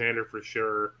Scott Alexander for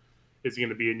sure is going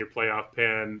to be in your playoff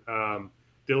pen.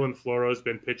 Dylan Floro's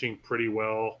been pitching pretty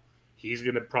well. He's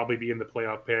going to probably be in the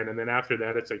playoff pen, and then after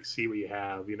that, it's like see what you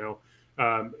have.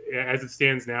 As it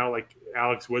stands now, like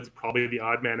Alex Wood's probably the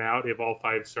odd man out if all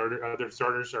 5 other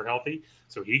starters are healthy,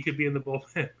 so he could be in the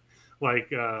bullpen.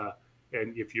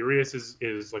 And if Urias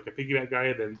is like a piggyback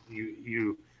guy, then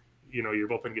your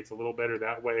bullpen gets a little better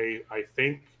that way, I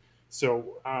think.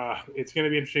 So it's going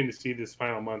to be interesting to see this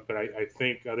final month. But I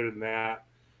think other than that,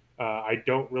 I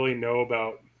don't really know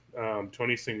about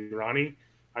Tony Cingrani.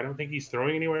 I don't think he's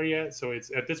throwing anywhere yet. So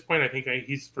it's at this point, I think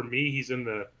he's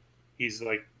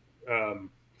like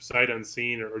sight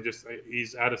unseen, or just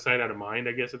he's out of sight, out of mind,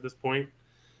 I guess, at this point.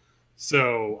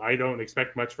 So I don't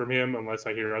expect much from him unless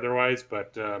I hear otherwise.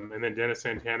 But and then Dennis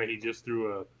Santana, he just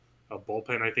threw a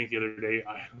bullpen, I think, the other day.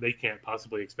 They can't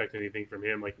possibly expect anything from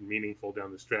him like meaningful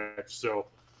down the stretch. So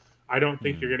I don't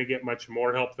think you're going to get much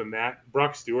more help than that.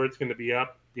 Brock Stewart's going to be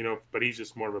up, but he's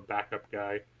just more of a backup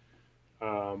guy.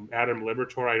 Adam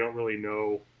Liberatore, I don't really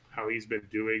know how he's been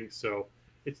doing. So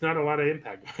it's not a lot of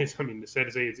impact, guys. I mean, sad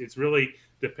to say, it's really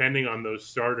depending on those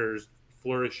starters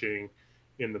flourishing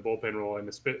in the bullpen role, and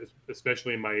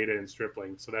especially Maeda and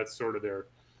Stripling. So that's sort of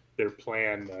their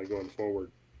plan going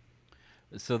forward.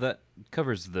 So that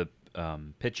covers the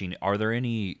pitching. Are there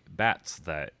any bats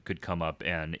that could come up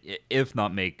and, if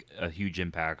not make a huge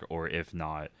impact, or if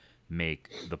not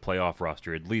make the playoff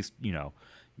roster, at least,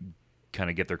 kind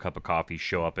of get their cup of coffee,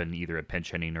 show up in either a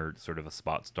pinch hitting or sort of a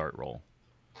spot start role?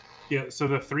 Yeah, so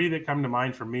the 3 that come to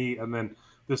mind for me, and then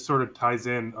this sort of ties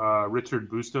in, Richard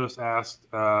Bustos asked,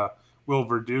 will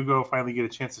Verdugo finally get a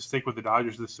chance to stick with the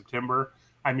Dodgers this September?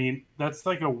 I mean, that's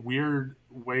like a weird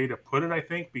way to put it, I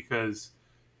think, because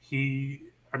he's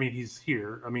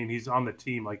here. I mean, he's on the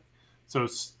team. Like, so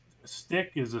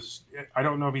stick is I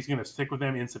don't know if he's going to stick with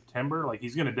them in September. Like,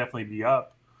 he's going to definitely be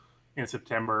up in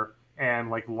September. And,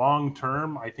 like, long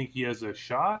term, I think he has a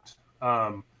shot.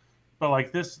 But,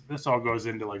 like, this all goes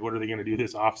into, like, what are they going to do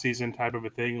this offseason type of a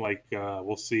thing? Like,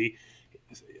 we'll see.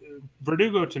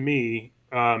 Verdugo, to me,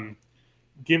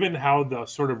 given how the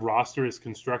sort of roster is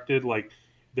constructed, like,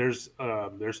 there's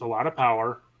a lot of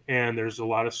power, and there's a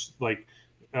lot of, like,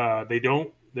 they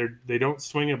don't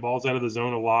swing at balls out of the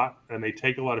zone a lot, and they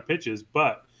take a lot of pitches,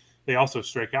 but they also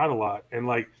strike out a lot. And,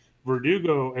 like,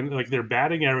 Verdugo, and, like, their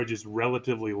batting average is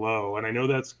relatively low, and I know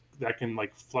that can,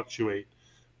 like, fluctuate,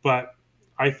 but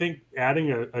I think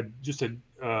adding a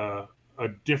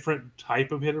different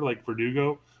type of hitter like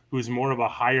Verdugo, who's more of a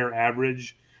higher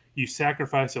average, you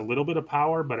sacrifice a little bit of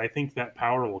power, but I think that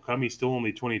power will come. He's still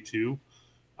only 22.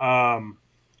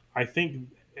 I think,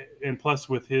 and plus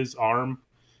with his arm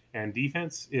and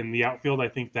defense in the outfield, I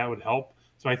think that would help.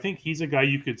 So I think he's a guy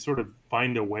you could sort of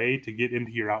find a way to get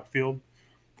into your outfield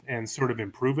and sort of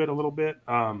improve it a little bit.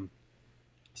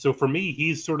 So for me,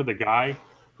 he's sort of the guy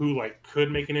who, like,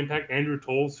 could make an impact. Andrew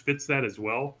Tolles fits that as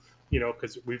well,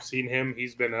 because we've seen him.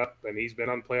 He's been up and he's been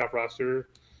on playoff roster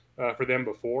for them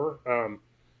before. I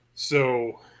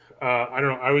don't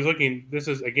know. I was looking. This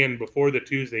is again before the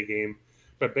Tuesday game,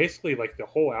 but basically, like the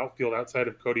whole outfield outside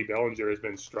of Cody Bellinger has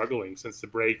been struggling since the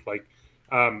break. Like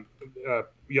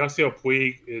Yasiel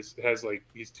Puig has like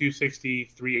he's 260,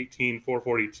 318,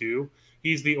 442.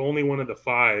 He's the only one of the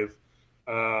five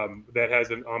that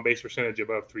has an on base percentage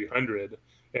above 300.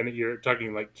 And you're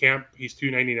talking like Camp, he's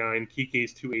 299,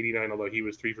 Kike's 289, although he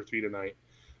was 3 for 3 tonight.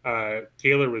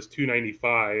 Taylor was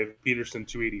 295, Peterson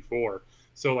 284.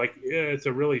 So like it's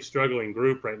a really struggling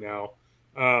group right now.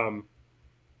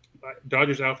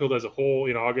 Dodgers outfield as a whole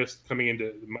in August coming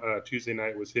into Tuesday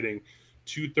night was hitting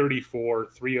 234,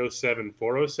 307,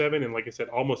 407, and like I said,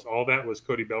 almost all that was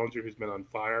Cody Bellinger, who's been on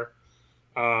fire.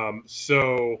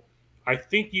 So I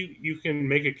think you can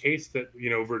make a case that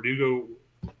Verdugo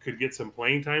could get some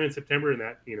playing time in September, and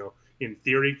that in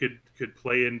theory could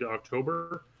play into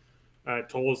October.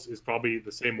 Tolles is probably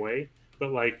the same way,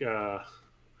 but like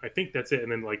I think that's it.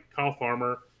 And then like Kyle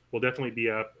Farmer will definitely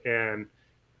be up, and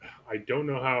I don't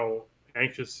know how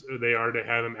anxious they are to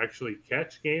have him actually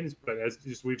catch games, but as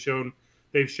just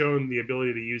they've shown the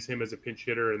ability to use him as a pinch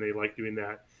hitter, and they like doing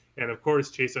that. And of course,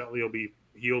 Chase Utley will be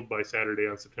healed by Saturday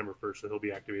on September 1st, so he'll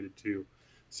be activated too.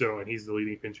 So, and he's the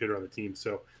leading pinch hitter on the team.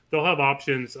 So they'll have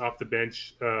options off the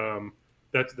bench.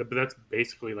 That's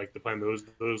basically like the plan.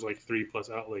 Those like 3 plus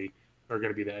Utley are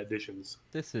going to be the additions.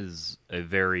 This is a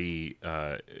very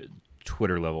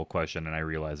Twitter level question, and I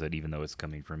realize that even though it's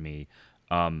coming from me.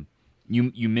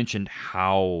 You mentioned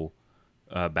how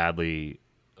badly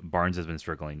Barnes has been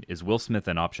struggling. Is Will Smith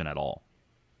an option at all?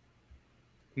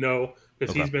 No,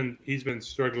 because Okay. he's been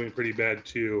struggling pretty bad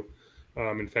too.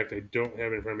 In fact, I don't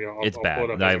have it in front of me. It's I'll bad.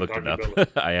 pull it up. I looked it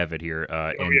up. I have it here.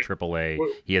 In yeah. AAA, Well,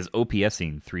 he has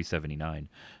OPSing 379.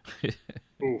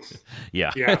 oof.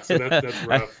 Yeah. Yeah, so that's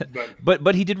rough.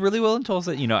 But he did really well in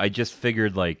Tulsa. I just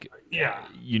figured yeah.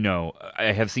 I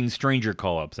have seen stranger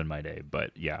call-ups in my day,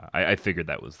 but yeah, I figured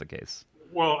that was the case.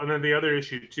 Well, and then the other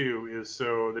issue too is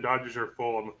so the Dodgers are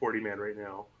full on the 40-man right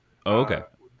now. Oh, okay.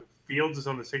 Fields is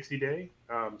on the 60-day,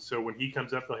 so when he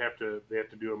comes up, they have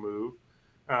to do a move.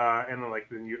 And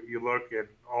then you look at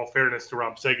all fairness to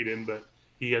Rob Seguin, but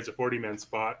he has a 40-man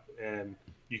spot, and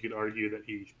you could argue that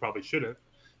he probably shouldn't.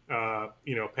 Pat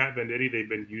Venditti, they've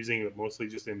been using it mostly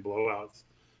just in blowouts.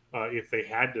 If they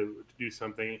had to do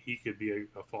something, he could be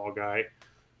a fall guy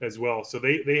as well. So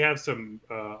they have some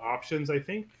options, I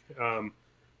think.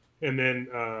 And then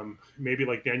maybe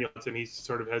like Daniel Hudson, he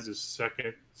sort of has his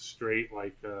second straight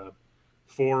like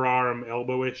forearm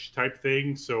elbowish type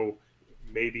thing. So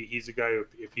maybe he's a guy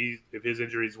if his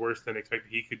injury is worse than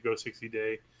expected, he could go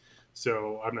 60-day.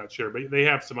 So I'm not sure, but they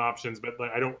have some options. But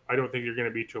like, I don't think you're going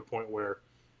to be to a point where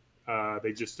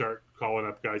they just start calling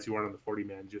up guys who aren't on the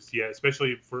 40-man just yet.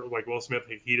 Especially for like Will Smith,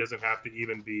 he doesn't have to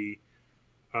even be.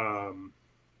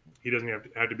 He doesn't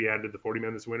have to be added to the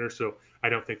 40-man this winter, so I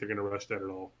don't think they're going to rush that at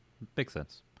all. Makes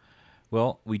sense.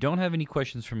 Well, we don't have any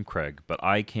questions from Craig, but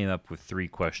I came up with 3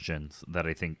 questions that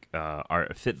I think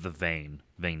fit the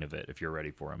vein of it. If you're ready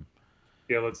for them.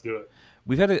 Yeah, let's do it.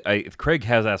 We've had Craig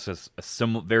has asked us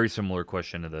a very similar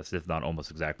question to this, if not almost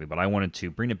exactly, but I wanted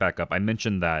to bring it back up. I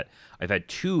mentioned that I've had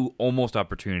 2 almost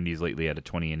opportunities lately at a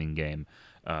 20-inning game.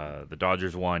 The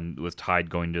Dodgers one was tied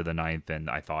going to the 9th,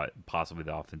 and I thought possibly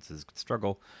the offenses could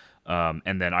struggle.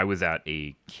 And then I was at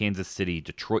a Kansas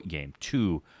City-Detroit game,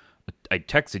 2. I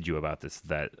texted you about this,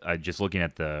 that just looking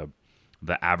at the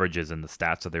averages and the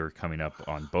stats that they were coming up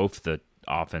on both the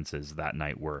offenses that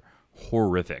night were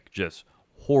horrific, just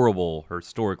horrible,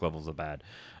 historic levels of bad.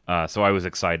 So I was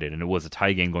excited, and it was a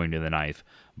tie game going to the 9th,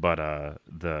 but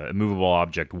the immovable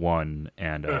object won,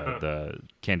 and the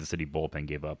Kansas City bullpen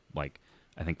gave up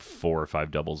I think 4 or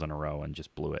 5 doubles in a row and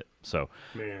just blew it. So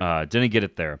didn't get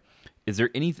it there. Is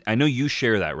there anything? I know you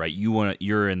share that, right?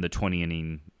 You're in the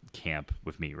 20-inning camp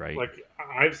with me, right? Like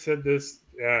I've said this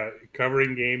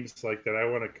covering games like that I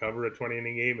want to cover a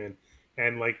 20-inning game,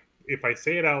 and like if I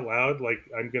say it out loud, like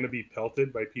I'm going to be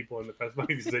pelted by people in the press box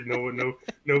because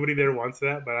nobody there wants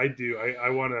that, but I do. I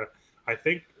want to. I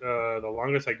think the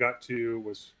longest I got to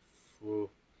was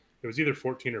it was either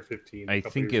 14 or 15. I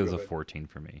think it was a 14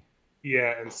 for me.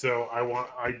 Yeah, and so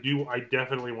I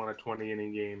definitely want a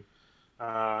 20-inning game.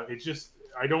 It's just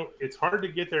it's hard to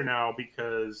get there now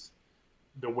because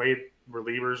the way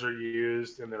relievers are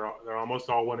used, and they're almost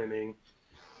all 1 inning.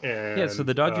 And, yeah, so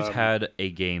the Dodgers had a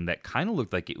game that kind of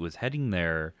looked like it was heading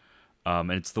there,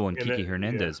 and it's the one Kiki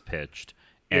Hernandez pitched.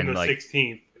 And in the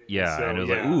 16th. Yeah, So, and it was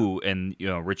like, ooh, and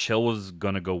Rich Hill was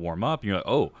gonna go warm up. And you're like,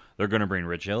 oh, they're gonna bring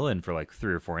Rich Hill in for like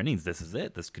 3 or 4 innings. This is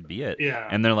it. This could be it. Yeah.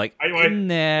 And they're like,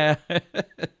 nah.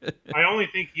 I only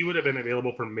think he would have been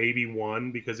available for maybe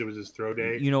 1 because it was his throw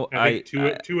day. I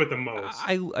think two at the most.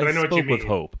 I know spoke with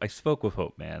hope. I spoke with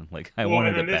hope, man. Like I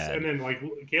wanted it bad. And then like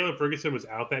Caleb Ferguson was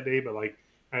out that day, but like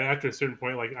after a certain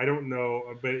point, like I don't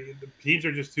know, but teams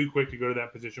are just too quick to go to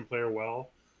that position player well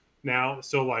now.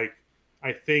 So like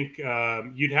I think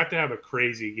you'd have to have a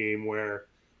crazy game where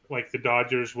like the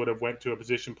Dodgers would have went to a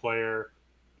position player,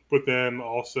 but then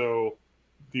also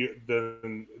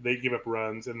then they give up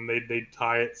runs and they'd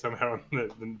tie it somehow in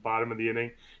the bottom of the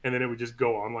inning, and then it would just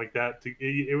go on like that.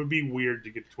 It would be weird to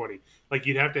get to 20. Like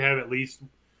you'd have to have at least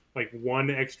like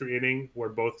 1 extra inning where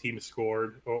both teams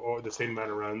scored or the same amount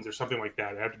of runs or something like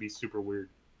that. It'd have to be super weird.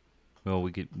 Well,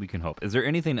 we can hope. Is there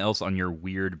anything else on your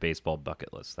weird baseball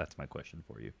bucket list? That's my question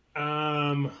for you.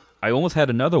 I almost had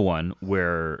another one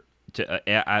where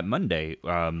at Monday,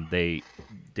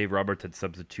 Dave Roberts had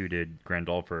substituted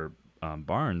Grandal for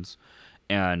Barnes,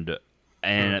 and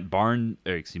in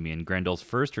Grandal's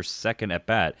first or second at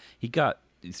bat, he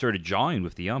started jawing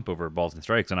with the ump over balls and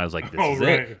strikes, and I was like, "This is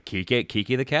it,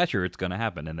 Kike the catcher, it's gonna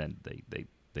happen." And then they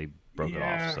broke it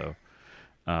off. So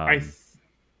I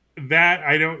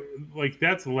don't like.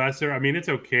 That's lesser. I mean, it's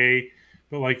okay,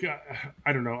 but like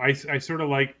I don't know. I sort of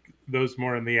like those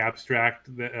more in the abstract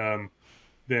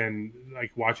than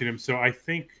like watching him. So I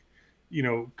think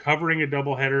covering a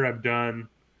doubleheader I've done.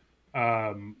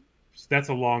 That's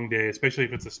a long day, especially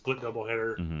if it's a split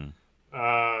doubleheader.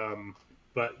 Mm-hmm.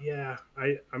 But yeah,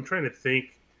 I'm trying to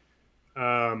think.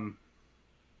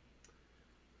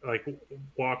 Like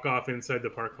walk off inside the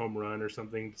park home run or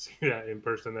something to see that in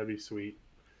person. That'd be sweet.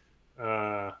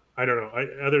 I don't know.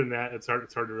 Other than that, it's hard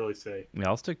to really say. Yeah,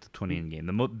 I'll stick to 20 in game.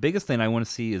 The biggest thing I want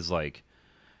to see is like,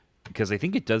 because I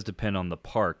think it does depend on the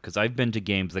park. Because I've been to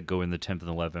games that go in the 10th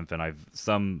and 11th,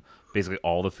 and basically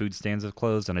all the food stands have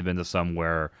closed, and I've been to some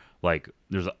where like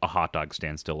there's a hot dog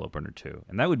stand still open or 2,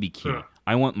 and that would be key.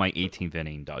 I want my 18th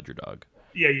inning Dodger dog.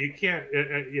 Yeah, you can't.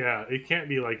 It can't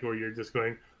be like where you're just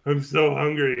going, I'm so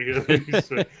hungry.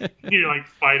 You're like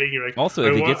fighting. You're like. Also,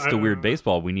 if it gets to weird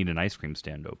baseball, we need an ice cream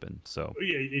stand open. So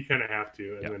yeah, you kind of have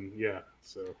to, and then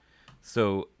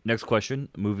So next question,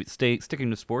 sticking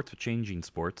to sports but changing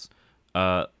sports.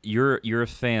 You're a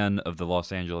fan of the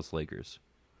Los Angeles Lakers.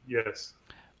 Yes.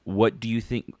 What do you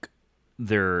think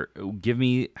give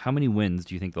me how many wins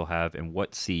do you think they'll have, and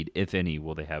what seed, if any,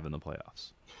 will they have in the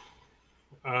playoffs?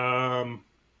 Yeah,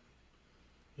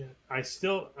 I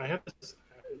have this,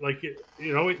 like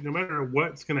no matter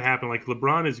what's going to happen, like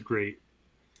LeBron is great.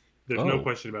 There's no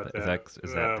question about that.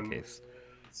 Is that the case?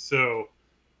 So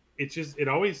it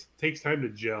always takes time to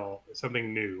gel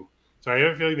something new. So I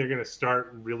have a feeling they're going to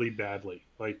start really badly.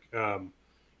 Like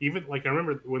even like I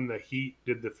remember when the Heat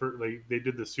did they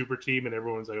did the super team and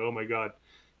everyone's like, oh my god,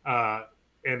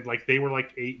 and like they were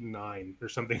like 8-9 or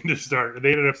something to start.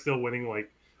 They ended up still winning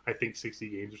like I think 60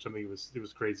 games or something. It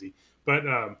was crazy. But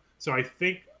so I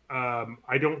think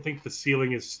I don't think the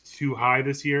ceiling is too high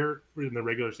this year in the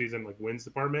regular season like wins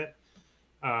department.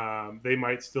 They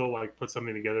might still like put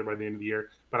something together by the end of the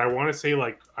year, but I want to say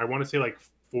like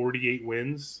 48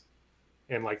 wins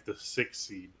and like the 6th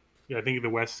seed. Yeah, I think the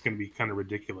West is going to be kind of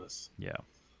ridiculous. Yeah,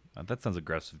 that sounds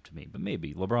aggressive to me, but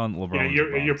maybe LeBron. Yeah,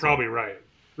 you're probably right.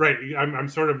 Right, I'm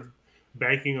sort of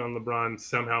banking on LeBron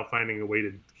somehow finding a way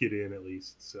to get in at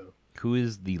least. So who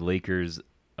is the Lakers'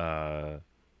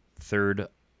 third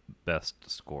best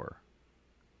scorer?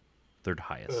 Third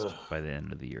highest by the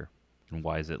end of the year. And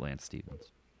why is it Lance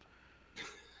Stevens?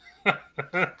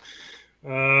 That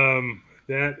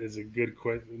is a good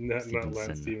question. Not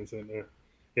Lance Stevenson.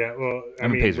 Yeah, well,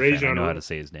 I'm a Pacers fan. I know how to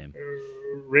say his name.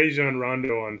 Rajon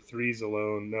Rondo on threes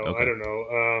alone. No, okay. I don't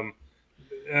know.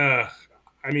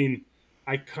 I mean,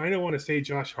 I kind of want to say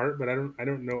Josh Hart, but I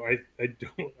don't know. I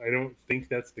don't think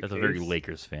that's the case. That's a very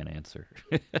Lakers fan answer.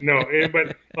 No,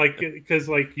 but like because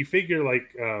like you figure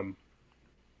like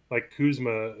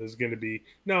Kuzma is going to be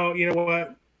no. You know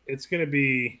what? It's going to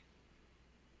be.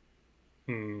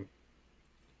 Oh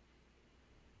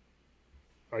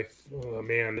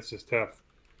man, this is tough.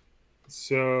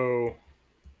 So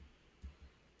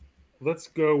let's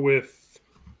go with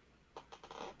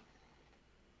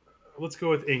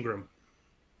Ingram.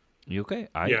 You okay?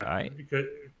 I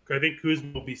think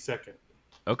Kuzma will be second.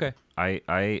 Okay.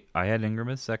 I had Ingram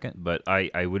as second, but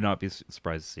I would not be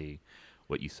surprised to see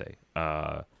what you say.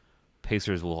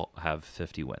 Pacers will have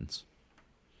 50 wins.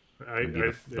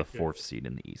 The 4th seed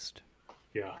in the East.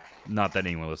 Yeah. Not that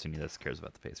anyone listening to this cares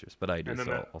about the Pacers, but I do,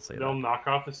 so I'll say they'll knock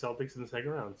off the Celtics in the second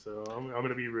round, so I'm going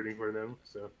to be rooting for them.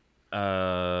 So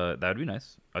That would be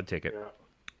nice. I'd take it. Yeah.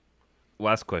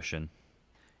 Last question.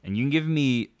 And you can give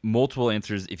me multiple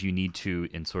answers if you need to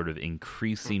in sort of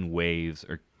increasing waves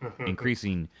or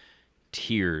increasing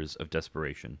tiers of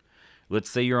desperation. Let's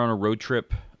say you're on a road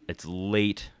trip. It's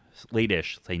late-ish,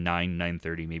 say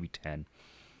 9:30, maybe 10.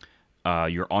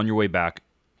 You're on your way back.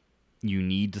 You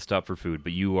need to stop for food,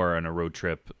 but you are on a road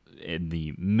trip in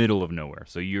the middle of nowhere.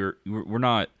 So we're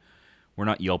not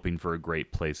yelping for a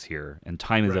great place here, and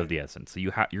time is of the essence. So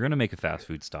you're going to make a fast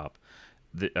food stop.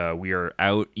 We are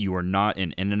out. You are not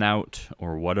in In-N-Out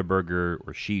or Whataburger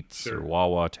or Sheetz or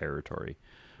Wawa territory.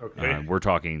 Okay. We're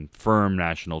talking firm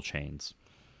national chains.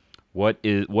 What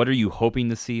are you hoping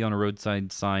to see on a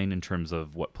roadside sign in terms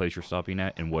of what place you're stopping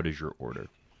at, and what is your order?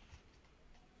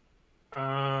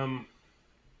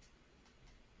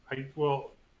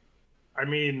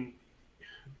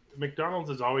 McDonald's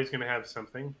is always going to have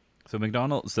something. So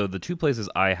the two places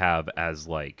I have as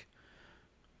like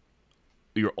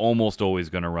you're almost always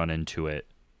going to run into it,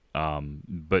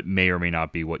 but may or may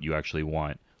not be what you actually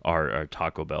want are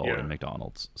Taco Bell and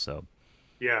McDonald's. So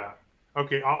yeah,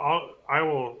 okay, I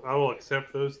will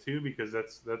accept those two because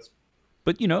that's.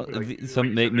 But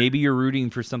maybe you're rooting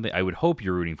for something. I would hope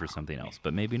you're rooting for something else,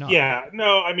 but maybe not. Yeah,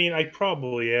 no, I mean I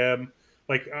probably am.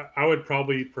 Like I would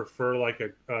probably prefer like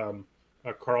a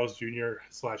Carl's Jr.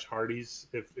 / Hardee's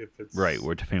if it's right.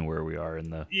 We're depending where we are in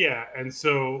the and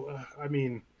so I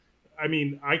mean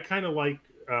I kind of like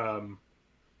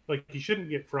you shouldn't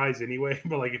get fries anyway,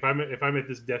 but like if I'm at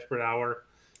this desperate hour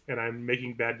and I'm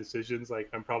making bad decisions, like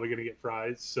I'm probably gonna get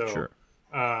fries. So sure.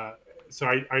 So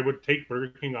I would take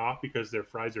Burger King off because their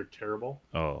fries are terrible.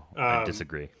 Oh, I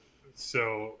disagree.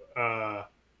 So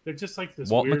they're just like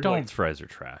this. Well, weird, McDonald's fries are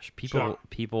trash.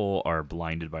 People are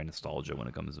blinded by nostalgia when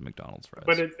it comes to McDonald's fries.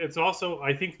 But it's also,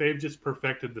 I think they've just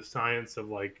perfected the science of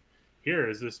like, here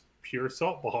is this pure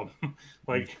salt bomb,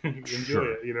 like enjoy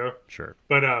it, you know. Sure.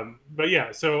 But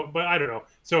yeah. So, but I don't know.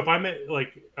 So if I'm at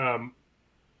like, I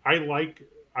would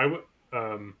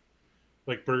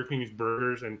like Burger King's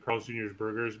burgers and Carl's Jr.'s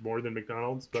burgers more than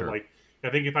McDonald's. But like,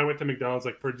 I think if I went to McDonald's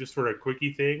like for a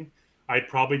quickie thing, I'd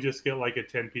probably just get like a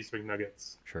 10-piece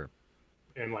McNuggets. Sure.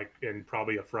 And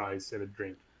probably a fries and a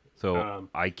drink. So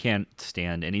I can't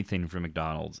stand anything from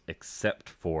McDonald's except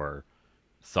for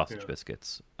sausage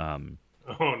biscuits. Oh,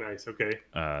 nice. Okay.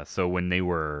 So when they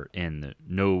were in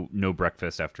no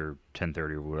breakfast after 10:30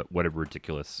 or whatever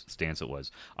ridiculous stance it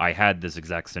was, I had this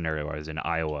exact scenario. I was in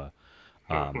Iowa.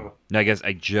 I guess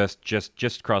I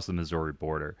just crossed the Missouri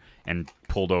border and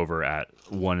pulled over at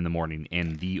 1 a.m,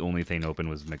 and the only thing open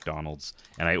was McDonald's.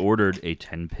 And I ordered a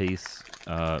 10-piece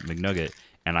McNugget,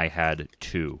 and I had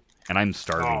 2. And I'm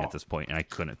starving at this point, and I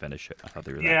couldn't finish it. I thought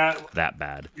they were that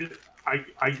bad.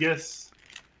 I guess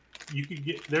you could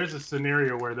get. There's a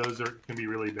scenario where those can be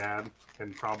really bad,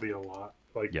 and probably a lot.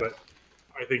 But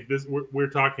I think we're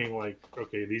talking like,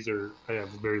 okay, I have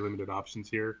very limited options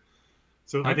here.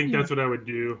 So I think that's what I would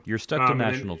do. You're stuck to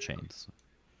national chains.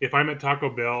 If I'm at Taco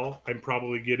Bell, I'm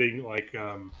probably getting like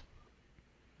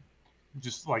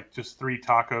just 3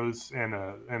 tacos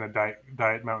and a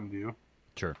diet Mountain Dew.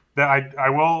 Sure. That I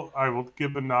will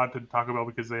give a nod to Taco Bell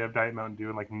because they have diet Mountain Dew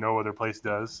and like no other place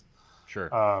does. Sure.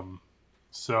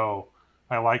 So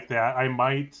I like that. I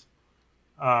might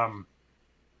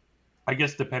I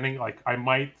guess depending, like I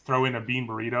might throw in a bean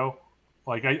burrito.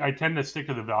 Like I tend to stick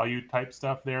to the value type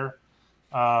stuff there.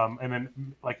 And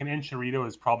then like an enchilada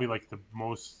is probably like the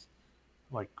most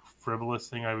like frivolous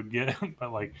thing I would get.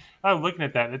 But like I'm looking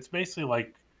at that, it's basically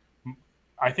like,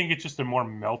 I think it's just a more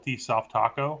melty soft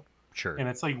taco. Sure. And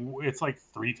it's like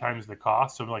 3 times the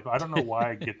cost. So I'm like, I don't know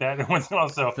why I get that once in a while.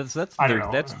 So that's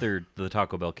the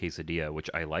Taco Bell quesadilla, which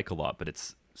I like a lot, but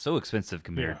it's so expensive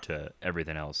compared to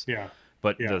everything else. Yeah.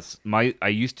 But Taco Bell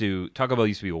used to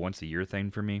be a once a year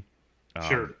thing for me.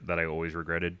 Sure. That I always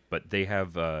regretted. But they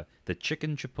have the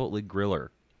chicken chipotle griller,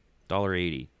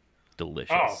 $1.80,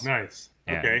 delicious. Oh, nice.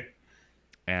 Okay.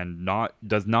 And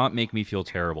does not make me feel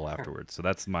terrible afterwards. So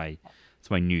that's my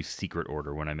new secret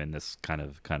order when I'm in this kind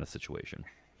of situation.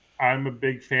 I'm a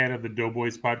big fan of the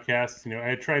Doughboys podcast. You know,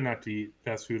 I try not to eat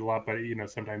fast food a lot, but you know,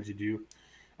 sometimes you do.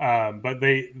 But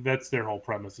that's their whole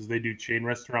premise is they do chain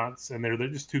restaurants, and they're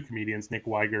just 2 comedians, Nick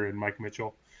Weiger and Mike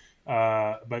Mitchell.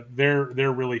 But they're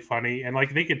really funny, and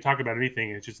like they could talk about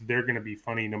anything. It's just they're going to be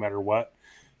funny no matter what.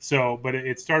 So, but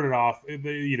it started off,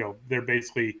 you know, they're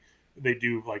basically they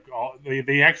do like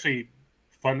they actually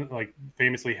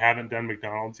famously haven't done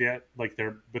McDonald's yet. Like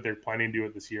they're planning to do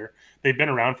it this year. They've been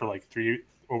around for like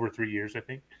over 3 years, I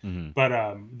think. Mm-hmm.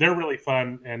 But they're really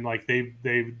fun, and like they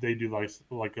do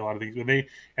like a lot of things. But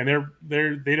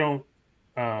they don't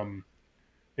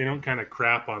kind of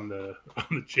crap on the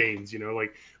chains,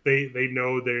 like they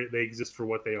know they exist for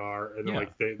what they are, and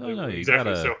like they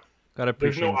exactly. So gotta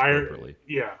there's no appreciate properly.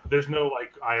 there's no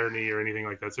like irony or anything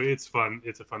like that. So it's fun.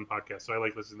 It's a fun podcast. So I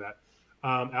like listening to that.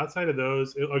 Outside of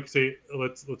those, like say,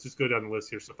 let's just go down the list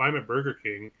here. So if I'm at Burger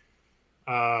King,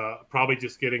 probably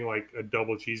just getting like a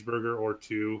double cheeseburger or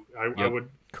two. I would.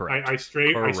 Correct. I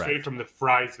stray from the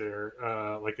fries there.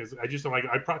 I just don't like.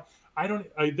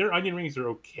 Their onion rings are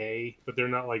okay, but they're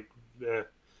not like.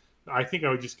 I think I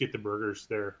would just get the burgers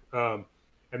there. And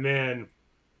then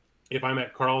if I'm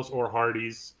at Carl's or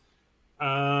Hardee's,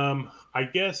 I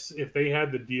guess if they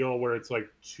had the deal where it's like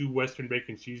 2 Western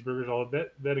bacon cheeseburgers, all of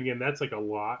that, then again, that's like a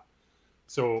lot.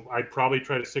 So I'd probably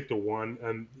try to stick to one.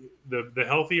 And the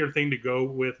healthier thing to go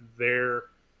with there,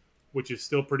 which is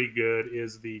still pretty good,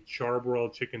 is the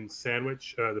charbroiled chicken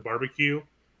sandwich, the barbecue.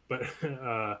 But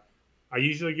I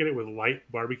usually get it with light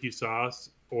barbecue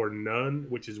sauce or none,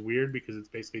 which is weird because it's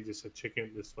basically just a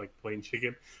chicken, just like plain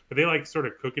chicken. But they like sort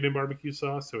of cook it in barbecue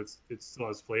sauce, so it still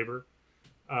has flavor.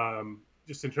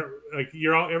 Just in terms, like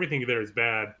everything there is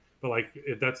bad, but like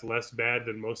that's less bad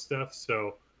than most stuff.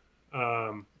 So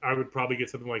I would probably get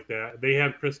something like that. They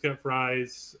have crisp cut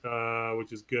fries,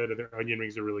 which is good, and their onion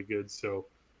rings are really good. So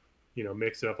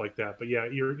mix it up like that. But yeah,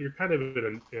 you're kind of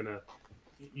in a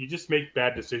you just make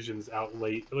bad decisions out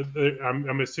late.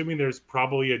 I'm assuming there's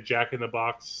probably a Jack in the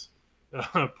Box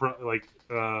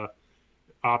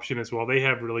option as well. They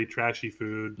have really trashy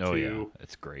food too. Yeah,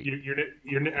 it's great.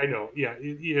 I know. Yeah,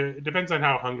 it depends on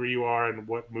how hungry you are and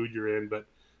what mood you're in. But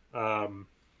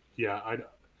yeah,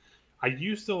 I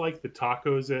used to like the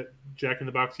tacos at Jack in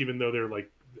the Box, even though they're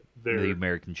the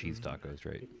American cheese tacos,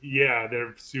 right? Yeah,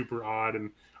 they're super odd,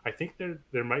 and I think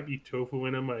there might be tofu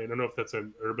in them. I don't know if that's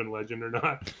an urban legend or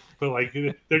not, but like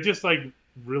they're just like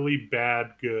really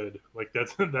bad good. Like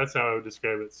that's how I would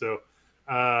describe it. So,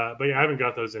 but yeah, I haven't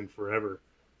got those in forever.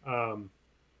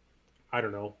 I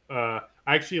don't know. I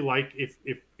actually like if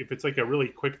it's like a really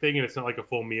quick thing and it's not like a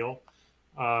full meal.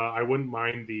 I wouldn't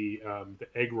mind the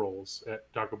egg rolls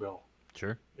at Taco Bell.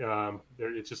 Sure.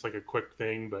 It's just like a quick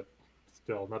thing, but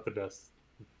still not the best.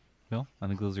 No, I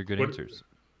think those are good answers.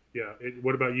 Yeah.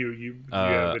 What about you? You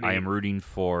I am rooting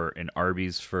for an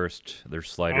Arby's first, their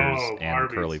sliders and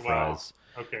Arby's, curly fries.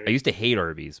 Wow. Okay. I used to hate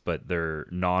Arby's, but their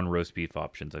non-roast beef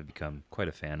options I've become quite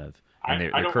a fan of. And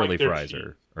their curly like their fries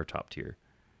are top tier.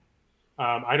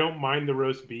 I don't mind the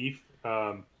roast beef.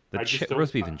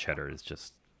 Roast beef and cheddar is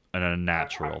just an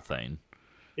unnatural thing.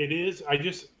 It is.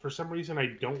 For some reason,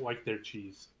 I don't like their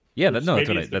cheese. Yeah, that's what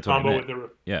I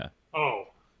meant. Yeah. Oh.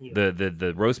 Yeah.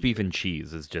 The roast beef and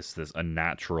cheese is just this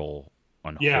unnatural,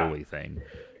 unholy thing,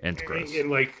 and it's gross. And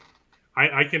like,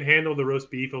 I can handle the roast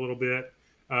beef a little bit,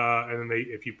 and then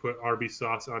if you put Arby's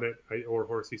sauce on it or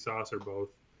horsey sauce or both,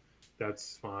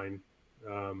 that's fine.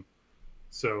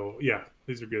 So yeah,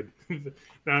 these are good.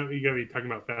 Now you gotta be talking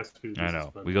about fast food. I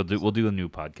know. We'll do a new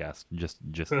podcast. Just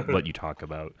let you talk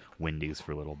about Wendy's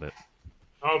for a little bit.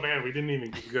 Oh man, we didn't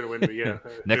even go to Wendy's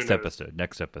yet. Next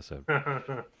episode.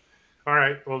 All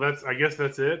right. Well, I guess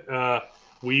that's it.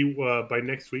 We by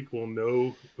next week we'll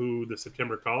know who the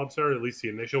September call-ups are, at least the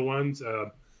initial ones, and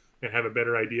have a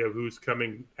better idea of who's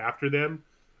coming after them.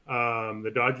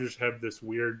 The Dodgers have this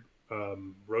weird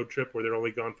road trip where they're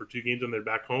only gone for 2 games and they're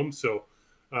back home. So,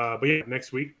 but yeah,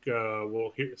 next week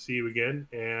we'll see you again,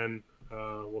 and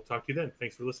we'll talk to you then.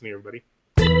 Thanks for listening, everybody.